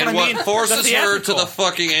 But that's what I mean. What forces her to the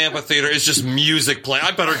fucking amphitheater is just music playing.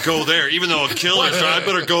 I better go there, even though a killer's there. I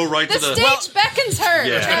better go right to the stage beckons her.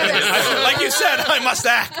 Yeah. Like you said, I must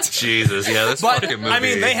act. Jesus, yeah, this fucking movie. I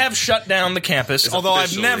mean, they have shut down the campus. Although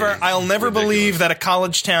I'll never believe that a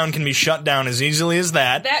college town can be shut down as easily as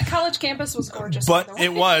that. That college campus was gorgeous. But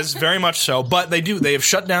it was very much so. But they have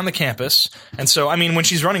shut down the campus, and so I mean, when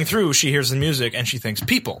she's running through, she hears the music and she thinks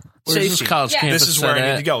people. Where's this college campus? This is where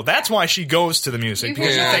I need to go. That's why she goes to the music.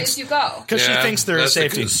 Because she thinks there is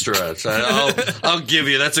safety. That's a good stretch. I'll give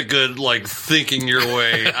you. That's a good thinking your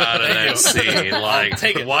way out of that scene. Like,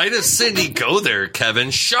 take it. Why does Sydney go there,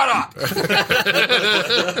 Kevin? Shut up. He's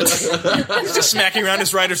just smacking around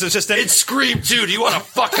his writer's assistant. It's Scream 2. Do you want a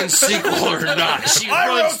fucking sequel or not? She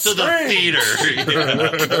runs to the theater.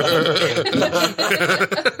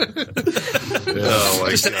 Oh my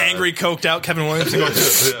just an angry, coked out Kevin Williamson going,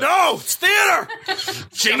 no, it's theater.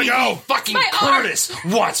 Jamie Lee fucking Curtis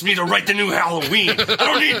wants me to write the new Halloween. I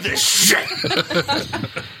don't need this shit.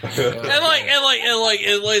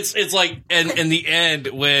 And the end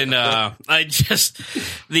when the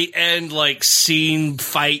scene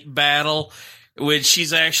fight battle. When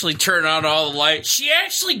she's actually turning on all the lights, she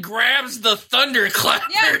actually grabs the thunderclap.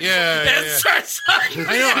 Yeah. Starts. I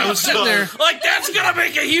know. I was sitting there like, that's gonna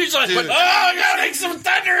make a huge I gotta make some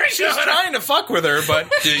thunder. She's trying to fuck with her, but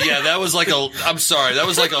dude, that was like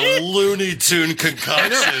a Looney Tune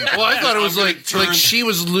concoction. Well, I thought it was like she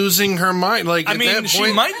was losing her mind. Like, I mean, at that point,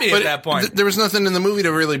 she might be at that point. There was nothing in the movie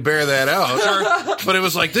to really bear that out. But it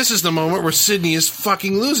was like, this is the moment where Sydney is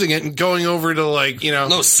fucking losing it and going over to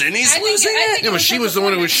No, Sydney's losing it. Yeah, but she was the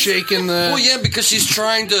one who was shaking the. Well, yeah, because she's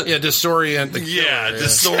trying to. Yeah, disorient the killer. Yeah,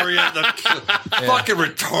 disorient the fucking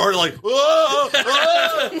retard. Like, whoa,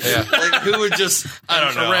 whoa. Yeah. Like, who would just? I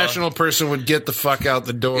don't know. A rational person would get the fuck out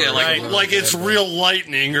the door. Yeah, like it's real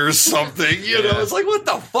lightning or something. You know, it's like, what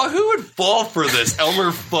the fuck? Who would fall for this?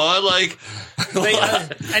 Elmer Fudd? Like, and you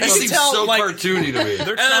that can seems tell, so like, cartoony to me.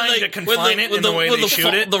 They're trying to confine it in the way they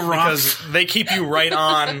shoot it because they keep you right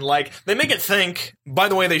on. Like they make it think. By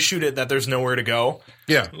the way they shoot it, that there's nowhere to go.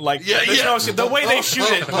 Yeah, like the way they shoot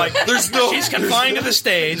it, like there's no. She's confined to the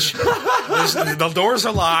stage. The doors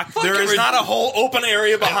are locked. There is not a whole open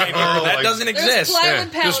area behind her. That doesn't exist.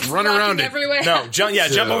 Just run around it. Everywhere. No, jump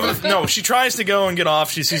over. No, she tries to go and get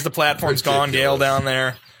off. She sees the platform's gone. Gale down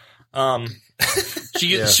there. She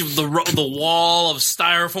gets the wall of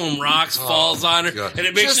styrofoam rocks falls on her, and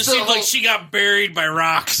it makes it seem like she got buried by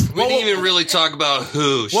rocks. We didn't even really talk about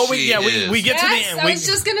who she is. We get to the end. I was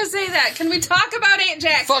just gonna say that. Can we talk about Aunt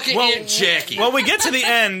Jackie? Fucking Aunt Jackie. Well, we get to the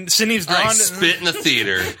end. Sydney's drawn. I spit in the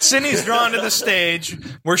theater. Sydney's drawn to the stage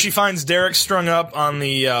where she finds Derek strung up on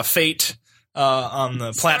the fate. On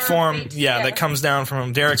the platform, that comes down from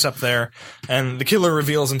him. Derek's up there, and the killer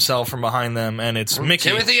reveals himself from behind them, and it's Mickey.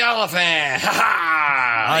 Timothy Oliphant. Ha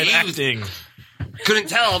ha! I'm acting. Couldn't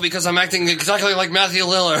tell because I'm acting exactly like Matthew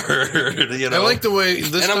Lillard. You know? I like the way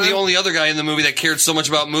this. And I'm the only other guy in the movie that cared so much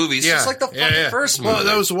about movies. Yeah, just like the fucking first movie. Well,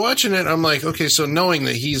 I was watching it. I'm like, okay, so knowing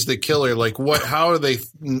that he's the killer, like, what? How are they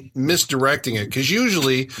misdirecting it? Because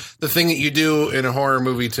usually the thing that you do in a horror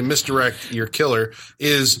movie to misdirect your killer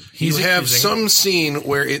is you have some scene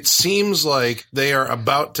where it seems like they are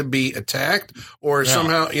about to be attacked, or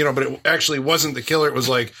somehow, but it actually wasn't the killer. It was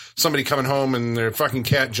like somebody coming home and their fucking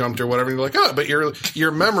cat jumped or whatever. And you're like, oh, but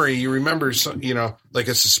your memory, you remember, like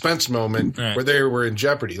a suspense moment where they were in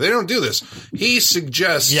jeopardy. They don't do this. He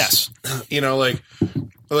suggests,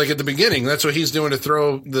 like at the beginning, that's what he's doing to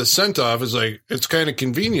throw the scent off. Is like, it's kind of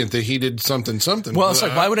convenient that he did something. Well, it's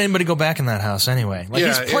like, why would anybody go back in that house anyway? Like,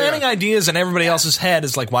 he's planning ideas in everybody else's head.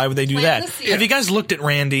 Is like, why would they do that? Have you guys looked at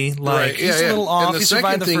Randy? Like, he's a little off. And the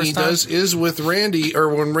second thing he does is with Randy,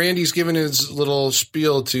 or when Randy's giving his little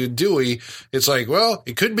spiel to Dewey, it's like, well,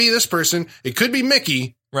 it could be this person. It could be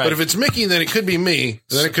Mickey. Right. But if it's Mickey, then it could be me.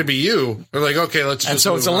 Then it could be you. They're like, okay, let's just. And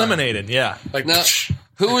so it's eliminated. Yeah. Like, now,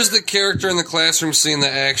 who was the character in the classroom scene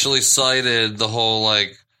that actually cited the whole,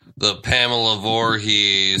 like, the Pamela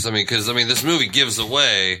Voorhees? I mean, because, this movie gives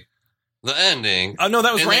away the ending. Oh, no,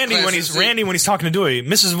 that was Randy when he's talking to Dewey.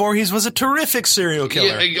 Mrs. Voorhees was a terrific serial killer.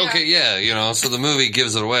 So the movie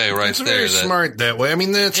gives it away right it's there. Very smart that way. I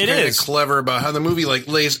mean, that's kind of clever about how the movie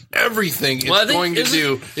lays everything it's going to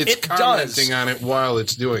do. It's commenting on it while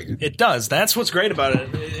it's doing it. It does. That's what's great about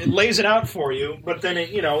it. It lays it out for you, but then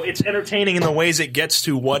it's entertaining in the ways it gets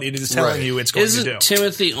to what it is telling you it's going to do. Isn't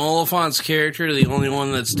Timothy Oliphant's character the only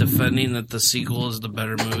one that's defending that the sequel is the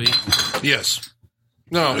better movie? Yes.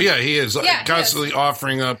 No, he is constantly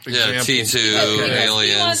offering up examples. T2,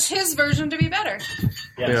 Aliens. He wants his version to be better.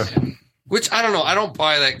 Yes. Yeah. Which, I don't know. I don't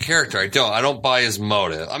buy that character. I don't buy his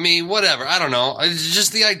motive. I mean, whatever. I don't know. It's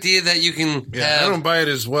just the idea that you can I don't buy it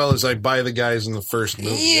as well as I buy the guys in the first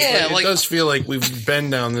movie. Yeah. It does feel like we've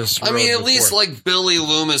been down this road at before. least like Billy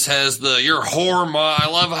Loomis has your horror ma. I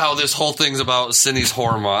love how this whole thing's about Sydney's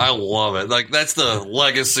horror ma. I love it. Like, that's the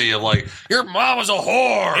legacy of, like, your mom was a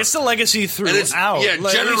whore. It's the legacy throughout. Yeah,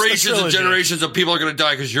 generations and generations of people are going to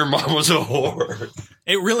die because your mom was a whore.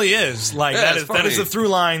 It really is. Like, that is the through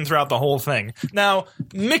line throughout the whole thing. Now,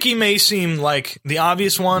 Mickey may seem like the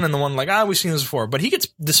obvious one and the one like, we've seen this before, but he gets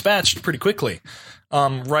dispatched pretty quickly.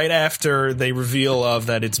 Right after they reveal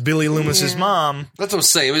that it's Billy Loomis's mom. That's what I'm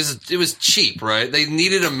saying. It was cheap, right? They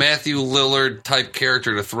needed a Matthew Lillard type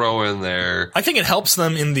character to throw in there. I think it helps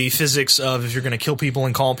them in the physics of if you're going to kill people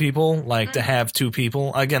and call people, like to have two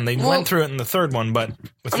people. Again, they went through it in the third one, but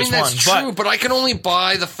with this that's one. True, but I can only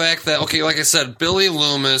buy the fact that, okay, like I said, Billy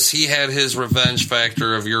Loomis, he had his revenge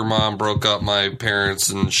factor of your mom broke up my parents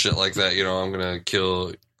and shit like that. I'm going to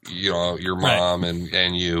kill, your mom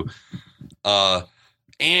and you.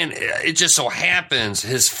 And it just so happens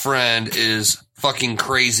his friend is fucking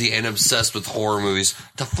crazy and obsessed with horror movies.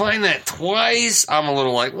 To find that twice, I'm a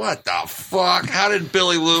little like, what the fuck? How did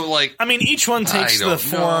Billy Lou each one takes the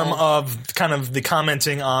form of kind of the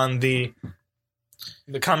commenting on the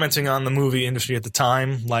movie industry at the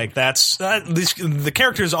time. Like, that's the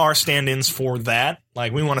characters are stand-ins for that.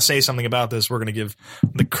 Like, we want to say something about this, we're going to give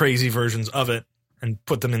the crazy versions of it and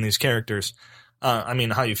put them in these characters. I mean,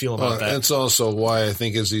 how you feel about that. That's also why I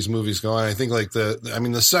think as these movies go on, I think like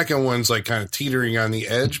the second one's like kind of teetering on the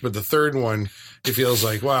edge, but the third one, it feels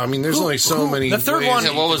like, wow, I mean, there's only so many. The third ways. one-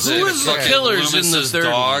 Yeah, what was Who it? was the Fucking killers in the Loomis's third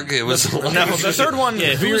dog? It was No, the third one.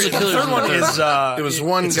 Yeah, who was the the killer third in one the is. It was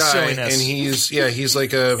one it's a guy, silliness. and he's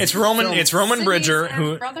like a. It's Roman. It's Roman Sydney's Bridger, half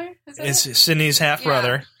who brother? Is that is it? Sydney's half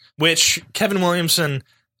brother, which Kevin Williamson,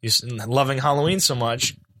 loving Halloween so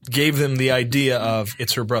much, gave them the idea of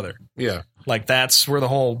it's her brother. yeah. Like that's where the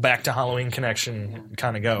whole back to Halloween connection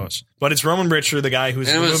kind of goes. But it's Roman Bridger, the guy who's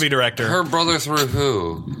And the it was movie director, Her brother through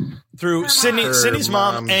who? through Sydney's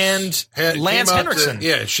mom and Lance Henriksen.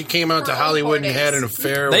 She came out to For all Hollywood 4 and had an days.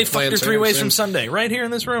 affair They with fucked her Lance 3 ways from Henriksen. Sunday, right here in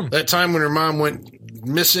this room. That time when her mom went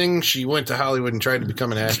missing, she went to Hollywood and tried to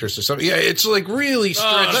become an actress or something. Yeah, it's like really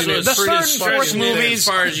stretching it. the pretty third and fourth stretching it movies- as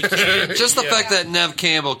far as you can. Just the fact that Nev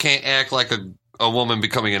Campbell can't act like a woman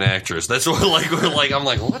becoming an actress. That's what like I'm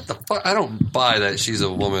like, what the fuck? I don't buy that she's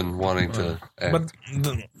a woman wanting to act. But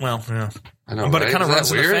yeah. I know, But it right? kind of Is that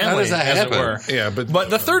runs in the weird? family, How does that as it happen? were. Yeah, But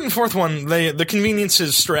the third and fourth one, the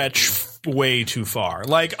conveniences stretch way too far.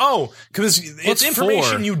 Like, because it's What's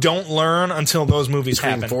information 4? you don't learn until those movies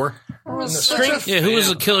happen. 4. Yeah, who was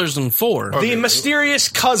the killers in 4? The mysterious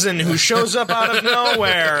cousin who shows up out of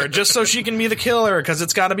nowhere just so she can be the killer because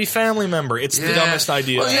it's got to be family member. It's the dumbest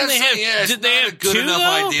idea. Well, Didn't they have- it's did they not have a good 2 enough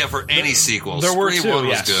though? idea for any sequel. There were Scream 2, 1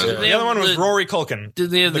 was yes. good. The other one was The- Rory Culkin. Did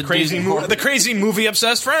they have The the crazy movie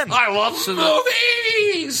obsessed friend. I love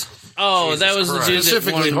movies. Oh, that Jesus was the Christ. dude that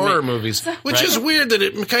Specifically wanted to horror make- movies, which is weird that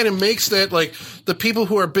it kind of makes that like the people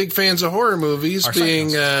who are big fans of horror movies, Are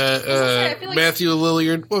being I feel like- Matthew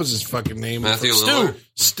Lillard. What was his fucking name? Matthew Stu. Lillard.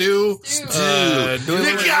 Stu.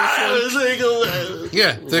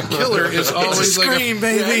 Yeah, the killer is always like a,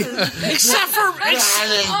 baby. Except for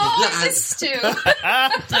Oh, it's Stu.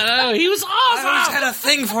 he was I always awesome. had a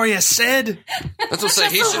thing for you, Sid. That's what I say.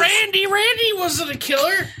 He For should. Randy. Randy wasn't a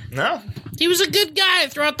killer. No. He was a good guy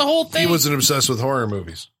throughout the whole thing. he wasn't obsessed with horror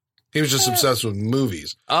movies. He was just obsessed with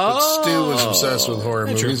movies. But Oh. Stu was obsessed with horror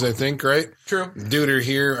movies, I think, right? True. Duder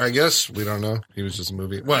here, I guess. We don't know. He was just a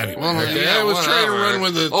movie. Well, anyway, Well, okay, yeah, I was trying to whatever. run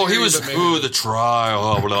with the. Oh, he theory, was but maybe- the trial.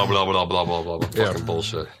 Oh, blah blah blah blah blah blah blah. Yeah. Fucking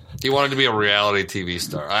bullshit. He wanted to be a reality TV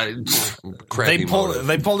star. Crappy motive.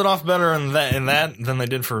 They pulled it off better in that than they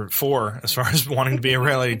did for 4 as far as wanting to be a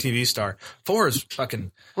reality TV star. 4 is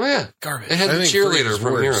fucking Well, yeah, garbage. It had I the think 3 cheerleader is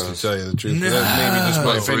from worse, Heroes. to tell you the truth. No. That's maybe just my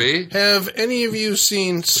What, opinion. 3? Have any of you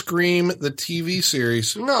seen Scream, the TV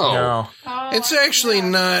series? No. no. Oh, It's actually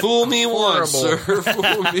not. Fool me once, horrible. sir.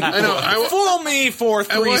 Fool me. I know. Fool me for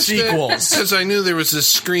 3 sequels. because I knew there was this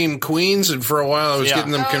Scream Queens, and for a while I was Yeah.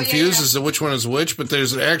 getting them Oh, confused yeah. as to which one is which. But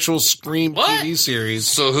there's an actual Scream What? TV series.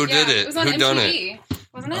 So who Yeah, did it? was on Who done it? MTV,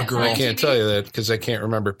 wasn't it? girl. I can't tell you that because I can't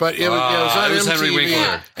remember. But it was it was on Henry MTV,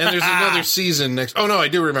 Winkler. and there's another season next. Oh no, I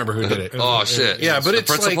do remember who did it. Oh shit! Yeah, but the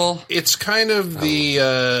it's principal, like it's kind of the.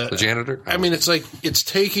 the janitor. I mean, it's like it's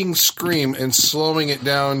taking Scream and slowing it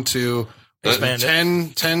down to Expand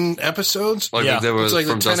it. 10 episodes. like yeah. there was It's like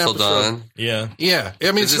from the 10 Dusk Till episode. Dawn. Yeah. Yeah,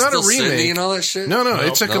 I mean, Is it's it not a still Sydney remake. and all that shit? No,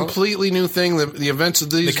 it's a No? completely new thing. The events of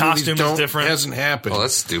these costume is movies different. hasn't happened. Oh,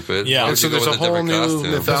 that's stupid. Yeah. Why and would so you go there's a with whole different new costume?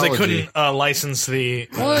 Because they mythology. couldn't license the.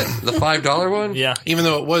 What? The $5 one? Yeah. Even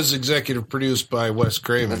though it was executive produced by Wes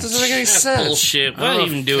Craven. That doesn't make any That's sense. bullshit. I don't know What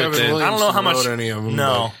if even do it Kevin then? Williamson I don't know how much. wrote any of them.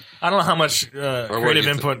 No. I don't know how much creative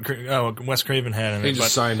you input Wes Craven had in but he it. just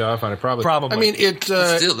But signed off on it. Probably. Probably. I mean, it.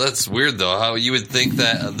 Still, that's weird though. How you would think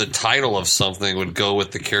that the title of something would go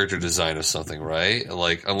with the character design of something, right?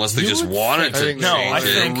 Like, unless they just wanted I to think No, change I it.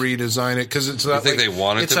 think- redesign it because it's not. think like, they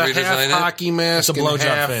wanted it's to a redesign half it? hockey mask It's a and blowjob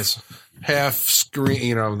half, face. half screen.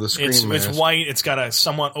 You know, the screen it's mask. white. It's got a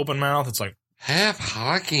somewhat open mouth. It's like Half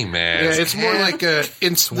hockey mask. Yeah, it's more like a.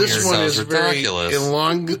 It's this weird. one Sounds is very ridiculous.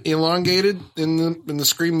 elongated in the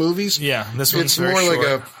Scream movies. yeah. This one's It's very more like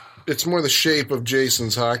short. it's more the shape of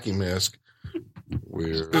Jason's hockey mask.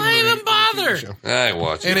 weird. Why even bother? I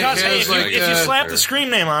watch And it. it Because, hey, has if, like, if you uh, slap the Scream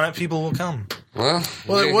name on it, people will come. Well,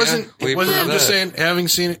 Well, it wasn't. we It wasn't. proved I'm just that. saying, having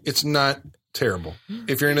seen it, it's not terrible.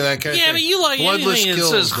 If you're into that kind of Yeah, thing. but you like Bloodless anything that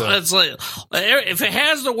Kills, says though. it's like if it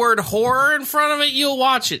has the word horror in front of it, you'll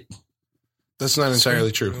watch it. That's not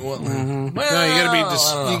entirely true. Well, No,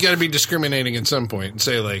 you gotta be discriminating at some point and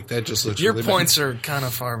say like that just looks. Your really bad. points are kind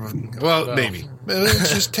of far. Well, maybe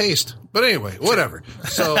it's just taste. But anyway, whatever.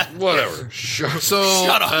 So Whatever. Sure. So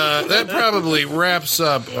that probably wraps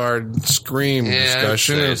up our Scream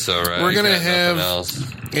discussion. I'd say so, right? We're going to Got nothing have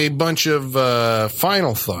else. a bunch of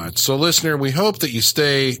final thoughts. So, listener, we hope that you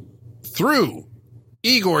stay through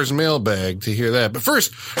Igor's mailbag to hear that. But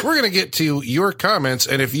first, we're going to get to your comments.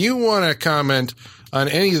 And if you want to comment on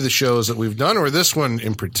any of the shows that we've done, or this one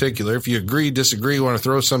in particular. If you agree, disagree, want to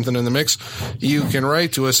throw something in the mix, you can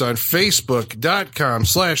write to us on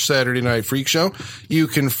Facebook.com/Saturday Night Freak Show. You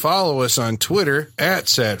can follow us on Twitter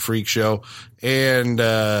 @SatFreakShow, and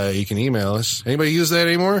you can email us. Anybody use that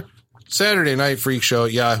anymore? Saturday Night Freak Show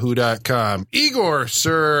 @yahoo.com. Igor,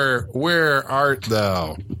 sir, where art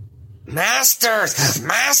thou? Masters,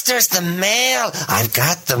 the mail. I've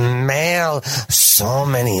got the mail. So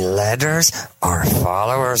many letters. Our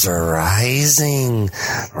followers are rising.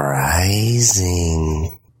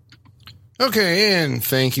 Okay, and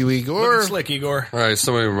thank you, Igor. Looking slick, Igor. All right,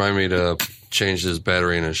 somebody remind me to change his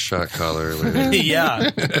battery in his shot collar later.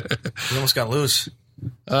 Yeah. We almost got loose.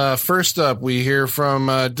 First up, we hear from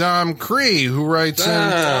Dom Cree, who writes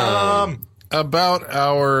in about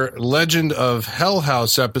our Legend of Hell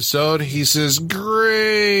House episode. He says,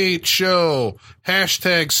 great show.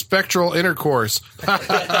 #spectral intercourse.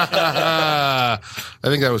 I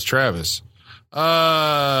think that was Travis.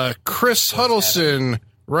 Chris Huddleston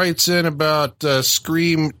writes in about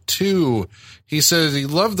Scream 2. He says he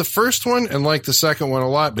loved the first one and liked the second one a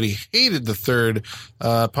lot, but he hated the third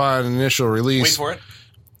upon initial release. Wait for it.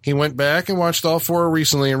 He went back and watched all 4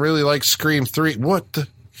 recently and really liked Scream 3. What the?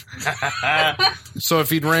 So if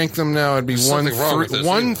he'd rank them now, it'd be There's 1, something wrong with 3, this,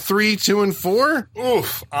 1, either. 3, 2, and 4?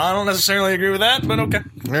 Oof. I don't necessarily agree with that, but okay.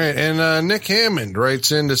 All right. And Nick Hammond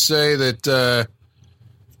writes in to say that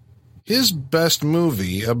his best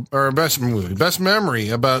memory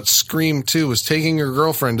about Scream 2 was taking her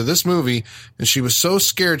girlfriend to this movie, and she was so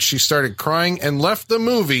scared she started crying and left the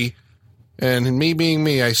movie. And me being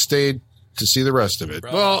me, I stayed to see the rest of it.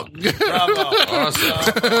 Bravo.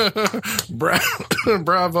 Awesome.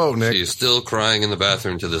 Bravo, Nick. She's still crying in the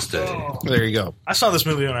bathroom to this day. There you go. I saw this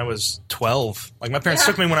movie when I was 12. Like, my parents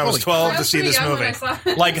took me when I was 12 to see this movie.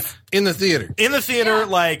 Like, In the theater. in the theater,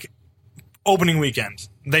 like, opening weekend,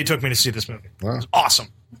 they took me to see this movie. Wow. It was awesome.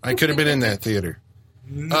 I could have been in that theater.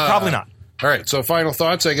 Probably not. All right. So final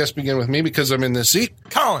thoughts, I guess, begin with me because I'm in this seat.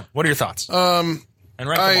 Colin, what are your thoughts? And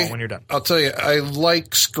rank them all when you're done. I'll tell you, I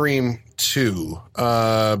like Scream 2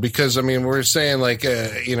 because, I mean, we're saying, like,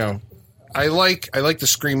 I like the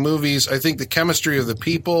Scream movies. I think the chemistry of the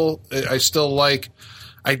people, I still like.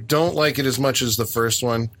 I don't like it as much as the first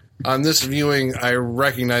one. On this viewing, I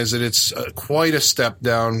recognize that it's quite a step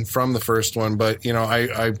down from the first one, but,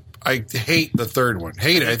 I hate the third one.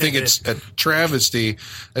 Hate it. I think it's a travesty.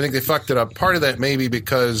 I think they fucked it up. Part of that maybe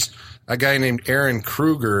because a guy named Aaron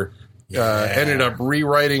Kruger ended up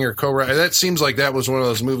rewriting or co-writing. That seems like that was one of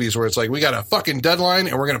those movies where it's like, we got a fucking deadline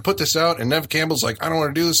and we're going to put this out. And Nev Campbell's like, I don't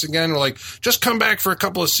want to do this again. We're like, just come back for a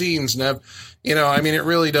couple of scenes, Nev. I mean, it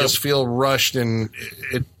really does feel rushed, and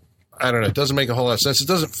I don't know. It doesn't make a whole lot of sense. It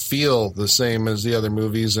doesn't feel the same as the other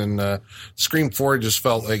movies. And Scream 4 just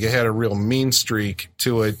felt like it had a real mean streak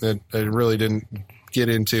to it that I really didn't get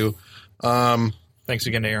into. Thanks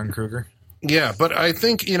again to Aaron Kruger. Yeah, but I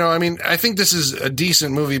think, I think this is a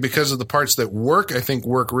decent movie because of the parts that work, I think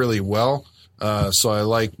work really well. So I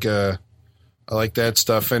like that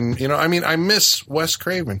stuff. And, I miss Wes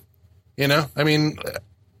Craven, I mean,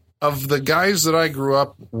 of the guys that I grew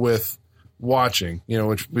up with watching,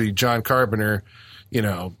 which would be John Carpenter,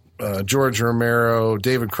 George Romero,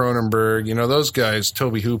 David Cronenberg, those guys,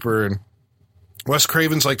 Tobe Hooper, and Wes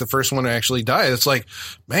Craven's like the first one to actually die. It's like,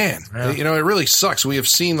 man, it really sucks. We have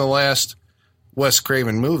seen the last Wes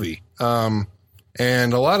Craven movie.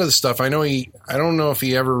 And a lot of the stuff, I don't know if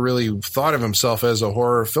he ever really thought of himself as a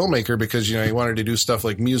horror filmmaker because, he wanted to do stuff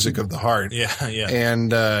like Music of the Heart. Yeah.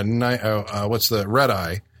 And, what's the Red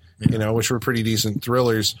Eye, which were pretty decent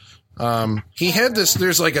thrillers. He had this,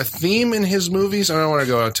 there's like a theme in his movies. I don't want to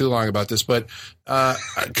go on too long about this, but,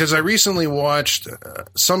 cause I recently watched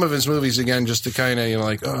some of his movies again, just to kind of,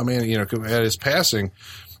 like, oh man, at his passing.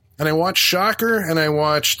 And I watched Shocker and I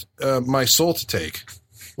watched, My Soul to Take,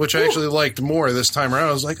 which I actually liked more this time around.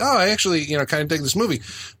 I was like, oh, I actually, kind of dig this movie,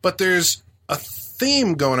 but there's a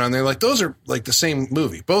theme going on there. Like those are like the same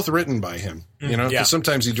movie, both written by him, because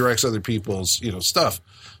sometimes he directs other people's, stuff.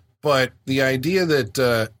 But the idea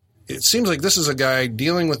that, it seems like this is a guy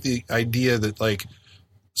dealing with the idea that, like,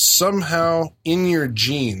 somehow in your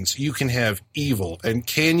genes you can have evil, and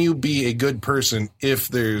can you be a good person if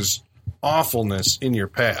there's awfulness in your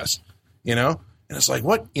past, And it's like,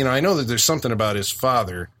 what, I know that there's something about his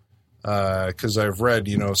father, because I've read,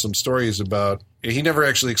 some stories about, he never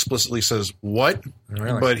actually explicitly says what,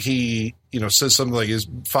 but he, says something like his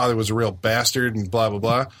father was a real bastard and blah, blah,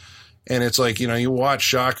 blah. And it's like, you watch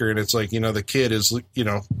Shocker and it's like, the kid is,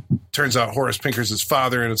 turns out Horace Pinker's his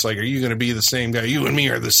father, and it's like, are you going to be the same guy? You and me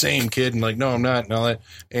are the same kid. And like, no, I'm not. And all that.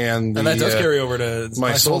 And that does carry over to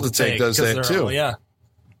My Soul to Take does that too. Yeah.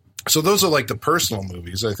 So those are like the personal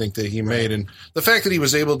movies I think that he made. And the fact that he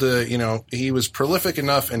was able to, he was prolific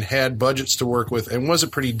enough and had budgets to work with and was a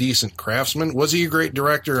pretty decent craftsman. Was he a great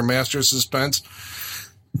director, a master of suspense?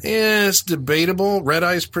 Yeah, it's debatable. Red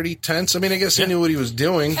Eye's pretty tense. I mean, I guess he knew what he was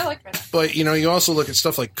doing. I like Red Eye. But, you also look at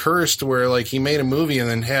stuff like Cursed where, like, he made a movie and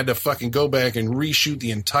then had to fucking go back and reshoot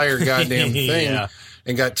the entire goddamn thing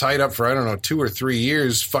and got tied up for, I don't know, 2 or 3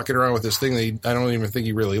 years fucking around with this thing that I don't even think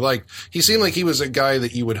he really liked. He seemed like he was a guy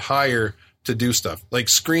that you would hire to do stuff. Like,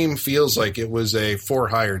 Scream feels like it was a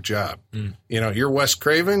for-hire job. You're Wes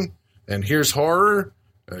Craven, and here's horror.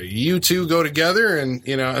 You two go together, and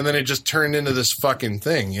and then it just turned into this fucking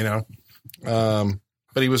thing, But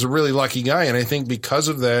he was a really lucky guy, and I think because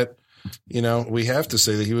of that, we have to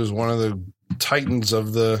say that he was one of the titans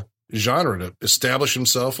of the genre to establish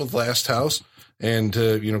himself with Last House and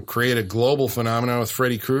to create a global phenomenon with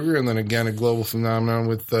Freddy Krueger, and then again a global phenomenon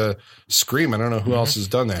with Scream. I don't know who else has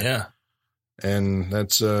done that. Yeah, and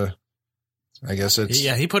that's I guess it's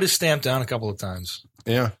he put his stamp down a couple of times.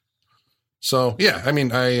 Yeah. So, yeah, I mean,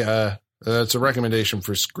 that's a recommendation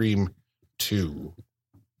for Scream 2.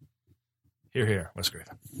 Here. Wes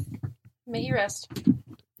Craven. May you rest.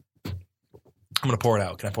 I'm going to pour it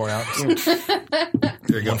out. Can I pour it out?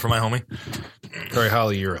 There you go. One for my homie. All right,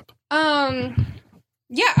 Holly, you're up.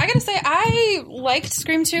 Yeah, I gotta say, I liked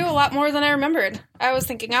Scream 2 a lot more than I remembered. I was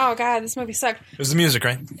thinking, oh, God, this movie sucked. It was the music,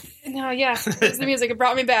 right? No, yeah, it was the music. It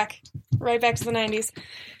brought me back, right back to the 90s.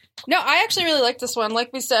 No, I actually really liked this one.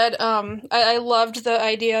 Like we said, I loved the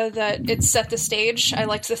idea that it set the stage. I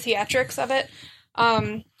liked the theatrics of it.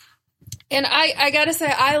 And I gotta say,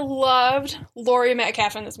 I loved Laurie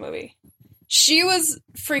Metcalf in this movie. She was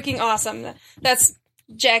freaking awesome. That's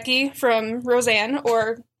Jackie from Roseanne,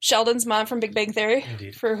 or Sheldon's mom from Big Bang Theory,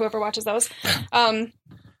 Indeed. For whoever watches those.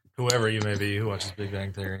 Whoever you may be who watches Big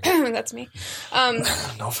Bang Theory. That's me.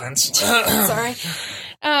 No offense. Sorry.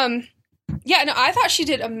 Yeah, no, I thought she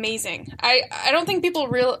did amazing. I don't think people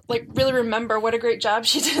really remember what a great job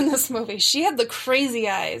she did in this movie. She had the crazy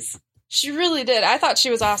eyes. She really did. I thought she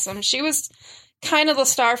was awesome. She was kind of the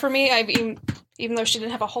star for me. Even though she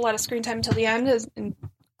didn't have a whole lot of screen time until the end, as in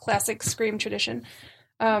classic Scream tradition.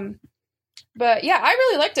 But yeah, I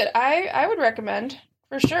really liked it. I would recommend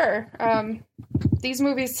for sure. These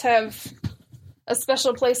movies have a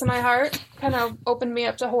special place in my heart. Kind of opened me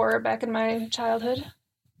up to horror back in my childhood.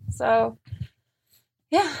 So,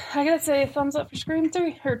 yeah, I gotta say thumbs up for Scream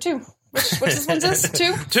 3 or 2. Which one's this?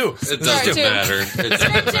 2? 2. It doesn't matter. It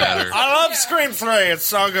doesn't matter. I love Scream 3. It's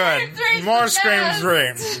so good. Scream 3 's More the Scream best.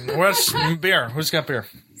 3. What's beer? Who's got beer?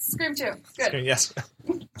 Scream 2. Good. Yes.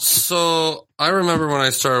 So, I remember when I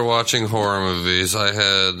started watching horror movies, I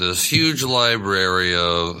had this huge library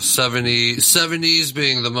of 70s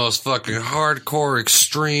being the most fucking hardcore,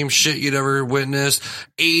 extreme shit you'd ever witnessed.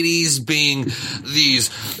 80s being these,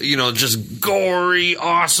 just gory,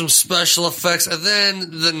 awesome special effects. And then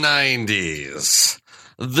the 90s.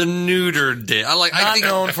 The neutered day. I think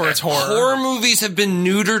known for its horror. Horror movies have been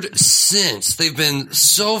neutered since. They've been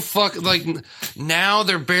so now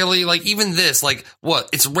they're barely even this, what?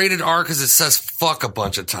 It's rated R because it says fuck a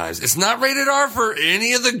bunch of times. It's not rated R for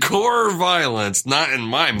any of the gore or violence. Not in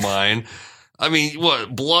my mind. I mean,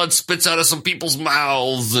 what? Blood spits out of some people's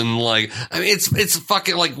mouths and it's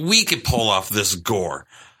fucking we could pull off this gore.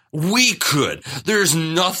 We could. There's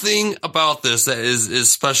nothing about this that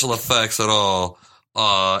is special effects at all.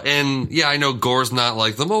 And yeah, I know gore's not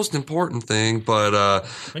the most important thing, but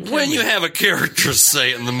when you have a character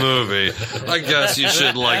say it in the movie, I guess you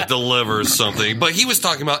should deliver something. But he was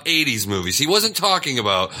talking about 80s movies. He wasn't talking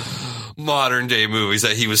about modern day movies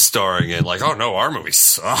that he was starring in. Oh no, our movies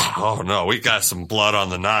suck. Oh no, we got some blood on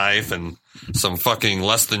the knife and some fucking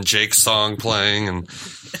Less Than Jake song playing and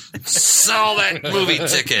sell that movie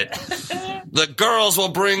ticket. The girls will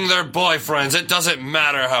bring their boyfriends. It doesn't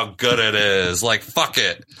matter how good it is. Fuck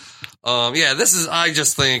it. I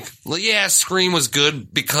just think, Scream was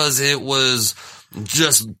good because it was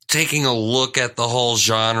just taking a look at the whole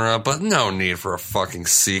genre, but no need for a fucking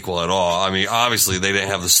sequel at all. I mean, obviously they didn't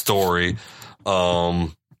have the story.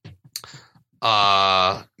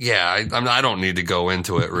 I don't need to go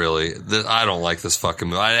into it really. I don't like this fucking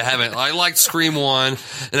movie. I liked Scream 1,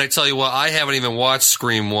 and I tell you what, I haven't even watched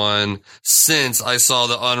Scream 1 since I saw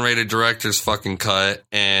the unrated director's fucking cut,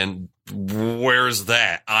 and where's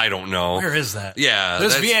that? I don't know. Where is that? Yeah.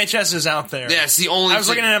 There's VHSs out there. Yeah, it's the only I was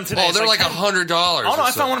looking at them today. Oh, they're $100. Oh, no,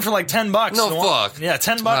 I found one for $10. No, fuck. Yeah,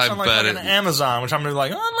 $10 on fucking Amazon, which I'm gonna be I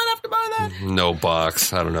might have to buy No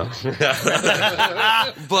box. I don't know.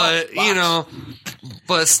 But, you know,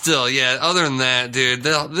 but still, yeah, other than that, dude,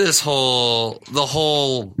 the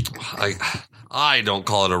whole, I don't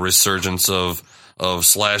call it a resurgence of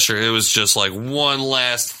slasher. It was just like one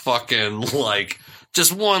last fucking, like,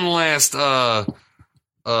 just one last, go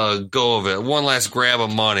of it. One last grab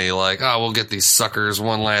of money. Like, we'll get these suckers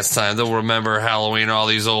one last time. They'll remember Halloween, all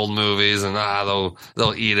these old movies, and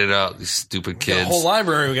they'll eat it up. These stupid kids. The whole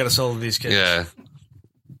library we got to sell to these kids. Yeah.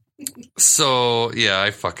 So, yeah,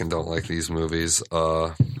 I fucking don't like these movies.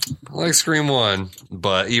 I like Scream 1,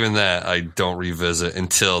 but even that I don't revisit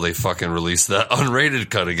until they fucking release that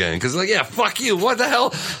unrated cut again. Because, like, yeah, fuck you. What the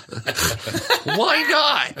hell? Why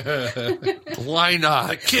not? Why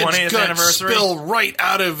not? Kid's 20th gut anniversary? spill right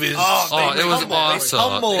out of his. It was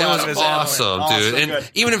awesome. It was awesome, dude. And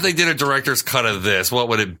good. even if they did a director's cut of this, what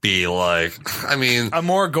would it be like? I mean, A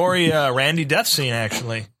more gory Randy death scene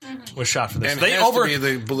actually was shot for this. And it has to be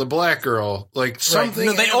the black girl, like something.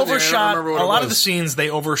 No, they happened there. I overshot don't remember what a it lot of the was. scenes. They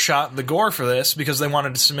overshot the gore for this because they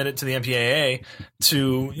wanted to submit it to the MPAA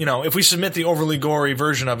to, you know, if we submit the overly gory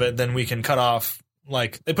version of it, then we can cut off,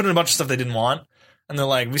 like, they put in a bunch of stuff they didn't want. And they're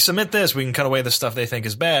like, we submit this, we can cut away the stuff they think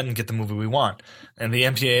is bad and get the movie we want. And the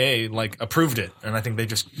MPAA, like, approved it. And I think they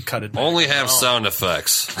just cut it back. only have sound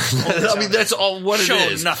effects. I mean, that's all what Show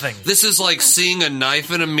it is. nothing. This is like seeing a knife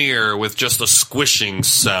in a mirror with just a squishing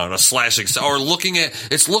sound, a slashing sound, or looking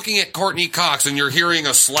at Courtney Cox and you're hearing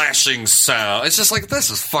a slashing sound. It's just like, this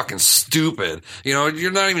is fucking stupid. You know,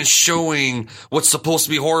 you're not even showing what's supposed to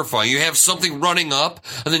be horrifying. You have something running up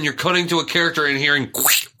and then you're cutting to a character and hearing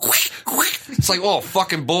quick, quick, quick. It's like, oh,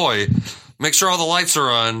 fucking boy. Make sure all the lights are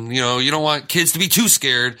on. You know, you don't want kids to be too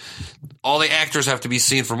scared. All the actors have to be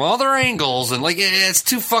seen from all their angles. And, like, it's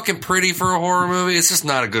too fucking pretty for a horror movie. It's just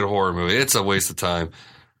not a good horror movie. It's a waste of time.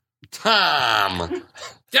 Tom.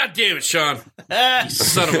 God damn it, Sean. You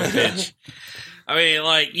son of a bitch. I mean,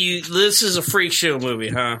 like, this is a freak show movie,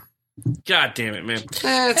 huh? God damn it, man.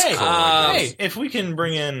 That's Hey, cool. hey, if we can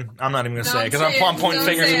bring in, I'm not even going to say Don't it because say I'm it. pointing Don't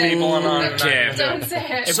fingers say at it. people. And I'm Okay. Don't say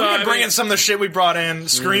it. If So, we I can bring mean- in some of the shit we brought in,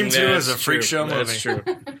 Scream 2 is a That's freak true. show movie. That's true.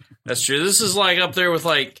 That's true. This is like up there with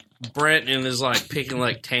like Brent and is like picking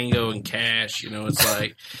like Tango and Cash. You know, it's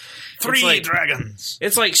like Three like- dragons.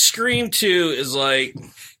 it's like Scream 2 is like,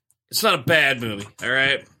 it's not a bad movie, all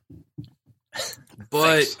right?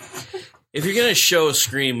 But if you're going to show a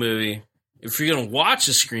Scream movie, if you're going to watch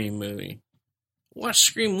a Scream movie, watch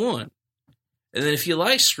Scream 1. And then if you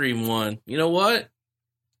like Scream 1, you know what?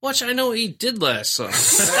 Watch I Know What You Did Last Summer.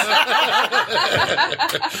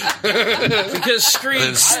 Because Scream...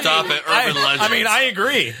 Then stop at Urban Legends. I mean, I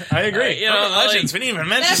agree. I agree. You know, Urban like- Legends. We didn't even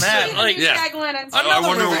mention That's that. true. like, yeah. Tagline on I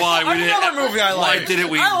wonder why we didn't. Another movie I Why like. didn't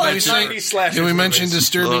we I like mention 90s slasher Did we mention movies.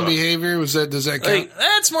 disturbing behavior? Does that count? Like,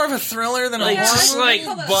 That's more of a thriller than a Like, horror just movie,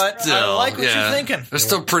 like- but I Still, like what yeah. you're thinking. They're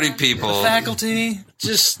still pretty people. Faculty.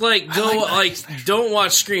 just like go like don't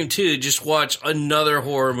watch Scream 2, just watch another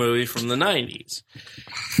horror movie from the 90s.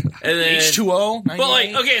 And then H2O. But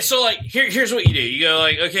like, okay, so like here's what you do. You go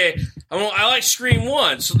like, okay, I like Scream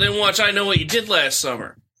 1, so then watch I Know What You Did Last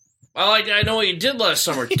Summer. I Know What You Did Last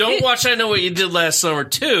Summer. Don't watch I Know What You Did Last Summer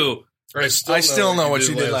 2. I still know what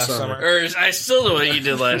you did last summer. Or I still know what you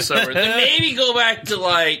did last summer. Then maybe go back to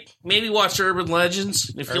like maybe watch Urban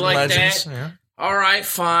Legends if you like Legends, that. yeah. All right,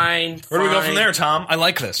 fine. Where do we go fine. from there, Tom? I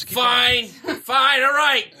like this. Fine, fine, all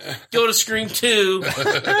right. Go to Scream 2.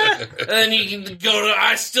 And then you can go to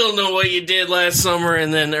I Still Know What You Did Last Summer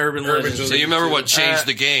and then Urban Legends. So you remember what changed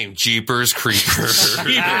the game? Jeepers Creepers.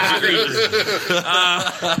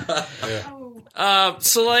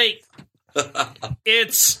 So like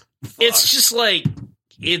it's just like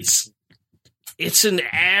it's an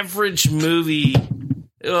average movie.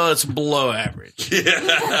 Well, it's below average. So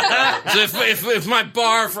if my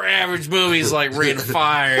bar for average movie is like Rain of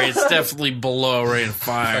Fire, it's definitely below Rain of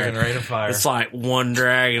Fire. Fucking Rain of Fire. It's like one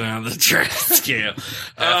dragon on the dragon scale.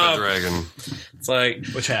 Half a dragon. It's like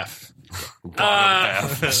Which half?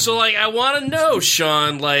 so like I want to know,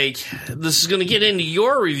 Sean, like this is going to get into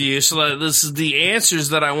your review, so that this is the answers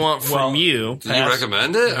that I want from Well, you. Do you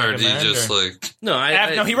recommend it, or do you Recommend, just or- like? No,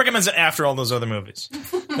 No, he recommends it after all those other movies.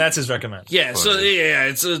 That's his recommend. yeah. So yeah,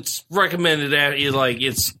 it's recommended at you. Like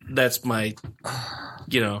that's my,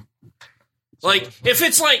 you know, like if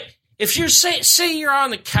you're say you're on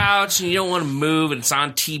the couch and you don't want to move and it's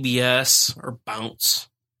on TBS or Bounce.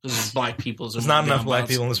 There's black people. There's not enough black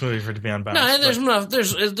people in this movie for it to be on Bounce. No, there's but- enough.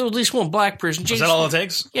 There's at least one black person. Is that all it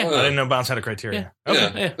takes? Yeah. I didn't know Bounce had a criteria.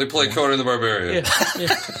 Okay. Yeah, they play Conan the Barbarian.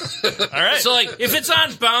 Yeah. All right. So like, if it's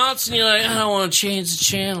on Bounce and you're like, I don't want to change the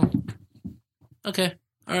channel. Okay,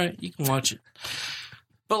 all right, you can watch it.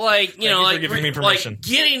 But like, you know, you for like, giving me permission. like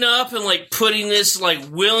getting up and like putting this, like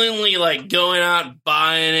willingly, like going out and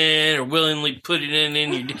buying it or willingly putting it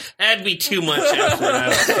in your, that'd be too much effort. I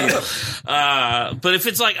would feel. But if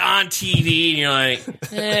it's like on TV and you're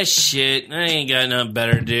like, shit, I ain't got nothing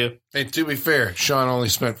better to do. Hey, to be fair, Sean only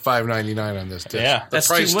spent $5.99 on this disc. Yeah. The That's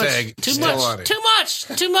price too much. tag Too still much. on it. Too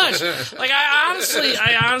much. Like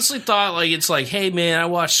I honestly thought like it's like, hey man, I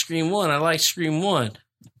watched Scream 1. I like Scream 1.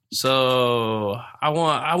 So I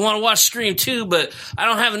want to watch Scream 2, but I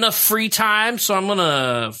don't have enough free time, so I'm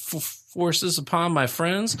gonna force this upon my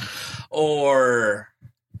friends. Or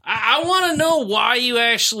I want to know why you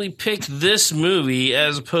actually picked this movie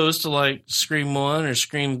as opposed to like Scream 1 or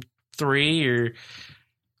Scream 3 or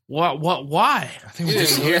why? I think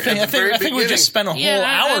we just spent a whole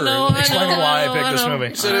hour explaining why I picked this movie.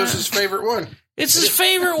 He said it was his favorite one. It's his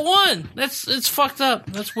favorite one. It's fucked up.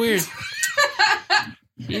 That's weird.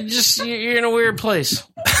 You're in a weird place.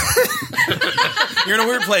 You're in a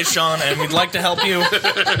weird place, Sean, and we'd like to help you.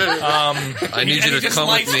 I need you to come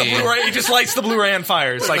with me. He just lights the Blu-ray on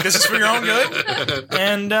fire. It's like, this is for your own good.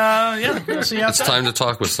 And, we'll see you outside. It's time to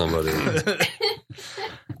talk with somebody.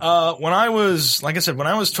 When I was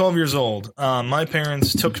 12 years old, my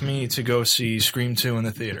parents took me to go see Scream 2 in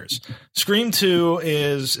the theaters. Scream 2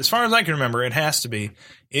 is, as far as I can remember, it has to be,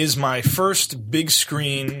 is my first big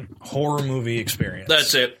screen horror movie experience.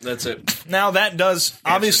 That's it. Now that does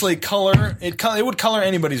obviously color it. It would color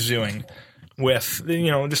anybody's viewing with, you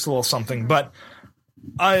know, just a little something. But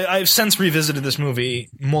I've since revisited this movie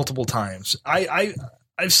multiple times. I've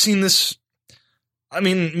seen this. I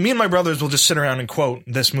mean, me and my brothers will just sit around and quote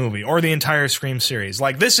this movie or the entire Scream series.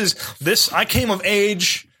 Like this. I came of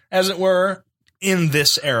age, as it were, in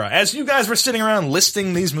this era. As you guys were sitting around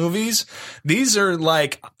listing these movies, these are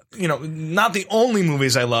like, you know, not the only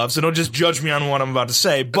movies I love, so don't just judge me on what I'm about to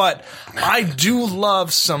say, but I do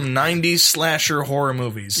love some 90s slasher horror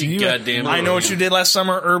movies. Goddamn I Know What You Did Last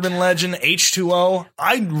Summer, Urban Legend, H2O.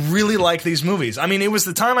 I really like these movies. I mean, it was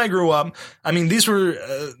the time I grew up. I mean, these were,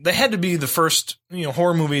 they had to be the first, you know,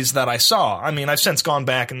 horror movies that I saw. I mean, I've since gone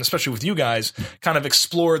back and especially with you guys kind of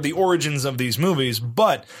explored the origins of these movies,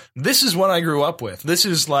 but this is what I grew up with. This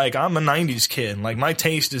is like, I'm a 90s kid. Like, my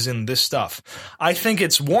taste is in this stuff. I think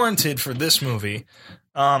it's warranted for this movie.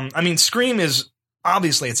 I mean, Scream is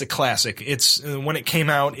obviously it's a classic. It's when it came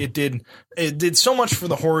out, it did so much for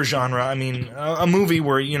the horror genre. I mean, a movie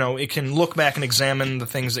where, you know, it can look back and examine the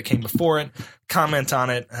things that came before it, comment on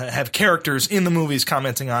it, have characters in the movies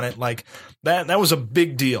commenting on it. Like that was a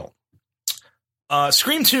big deal.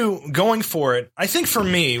 Scream 2, going for it, I think for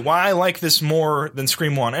me, why I like this more than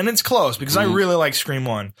Scream 1, and it's close because I really like Scream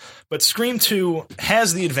 1, but Scream 2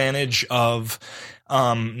 has the advantage of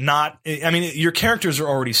your characters are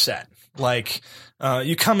already set. Like,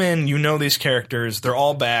 you come in, you know these characters, they're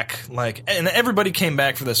all back, like, and everybody came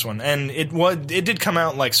back for this one, and it did come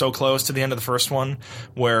out, like, so close to the end of the first one,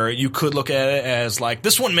 where you could look at it as, like,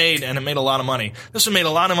 this one made, and it made a lot of money. This one made a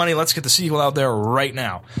lot of money, let's get the sequel out there right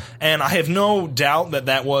now. And I have no doubt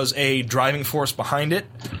that was a driving force behind it,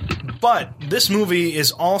 but this movie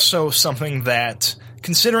is also something that,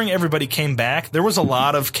 considering everybody came back, there was a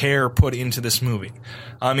lot of care put into this movie.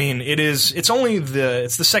 I mean, it's the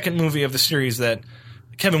second movie of the series that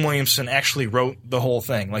Kevin Williamson actually wrote the whole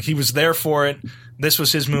thing. Like, he was there for it. This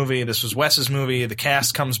was his movie. This was Wes's movie. The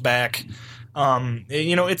cast comes back.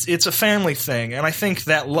 You know, it's a family thing, and I think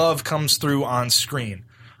that love comes through on screen.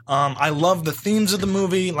 I love the themes of the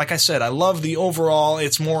movie. Like I said, I love the overall,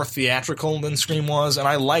 it's more theatrical than Scream was, and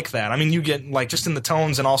I like that. I mean, you get, like, just in the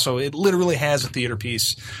tones, and also it literally has a theater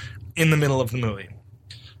piece in the middle of the movie.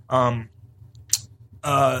 And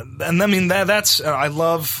I mean, that's, I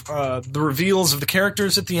love, the reveals of the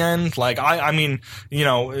characters at the end. Like, I mean, you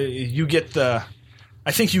know, you get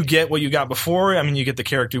I think you get what you got before. I mean, you get the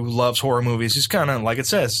character who loves horror movies. He's kind of, like it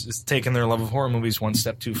says, it's taking their love of horror movies one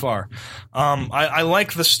step too far. I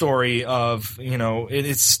like the story of, you know,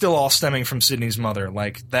 it's still all stemming from Sydney's mother.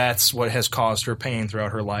 Like, that's what has caused her pain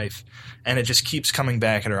throughout her life. And it just keeps coming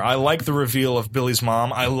back at her. I like the reveal of Billy's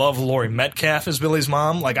mom. I love Laurie Metcalf as Billy's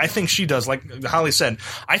mom. Like, I think she does, like Holly said,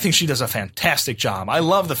 I think she does a fantastic job. I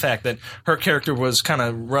love the fact that her character was kind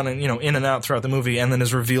of running, you know, in and out throughout the movie and then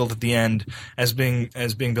is revealed at the end as being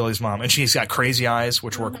Billy's mom. And she's got crazy eyes,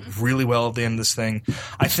 which work really well at the end of this thing.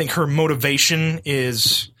 I think her motivation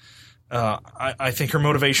is... I think her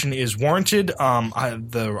motivation is warranted. I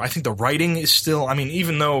think the writing is still, I mean,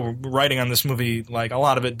 even though writing on this movie, like, a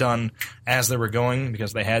lot of it done as they were going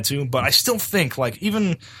because they had to, but I still think, like,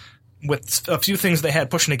 even with a few things they had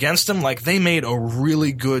pushing against them, like, they made a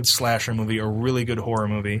really good slasher movie, a really good horror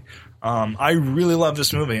movie. I really love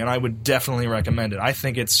this movie, and I would definitely recommend it. I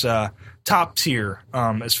think it's top tier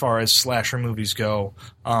as far as slasher movies go.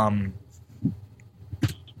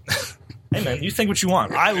 Hey, man, you think what you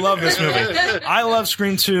want. I love this movie. I love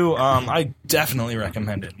Scream 2. I definitely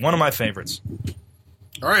recommend it. One of my favorites.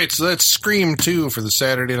 All right, so that's Scream 2 for the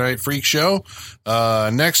Saturday Night Freak Show.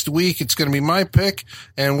 Next week, it's going to be my pick,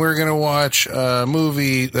 and we're going to watch a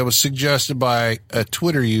movie that was suggested by a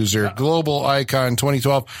Twitter user, Global Icon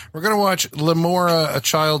 2012. We're going to watch Lemora, A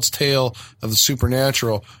Child's Tale of the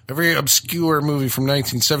Supernatural, a very obscure movie from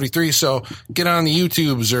 1973. So get on the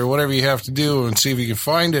YouTubes or whatever you have to do and see if you can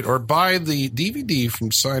find it, or buy the DVD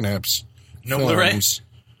from Synapse. No Blu-ray?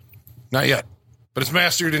 Not yet. But it's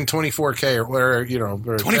mastered in 24K or whatever,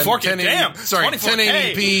 24K, damn! Sorry,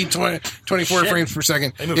 24K. 1080p, 24 frames per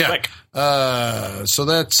second. They move quick. So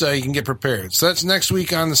that's, you can get prepared. So that's next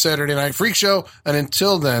week on the Saturday Night Freak Show. And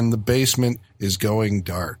until then, the basement is going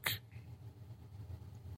dark.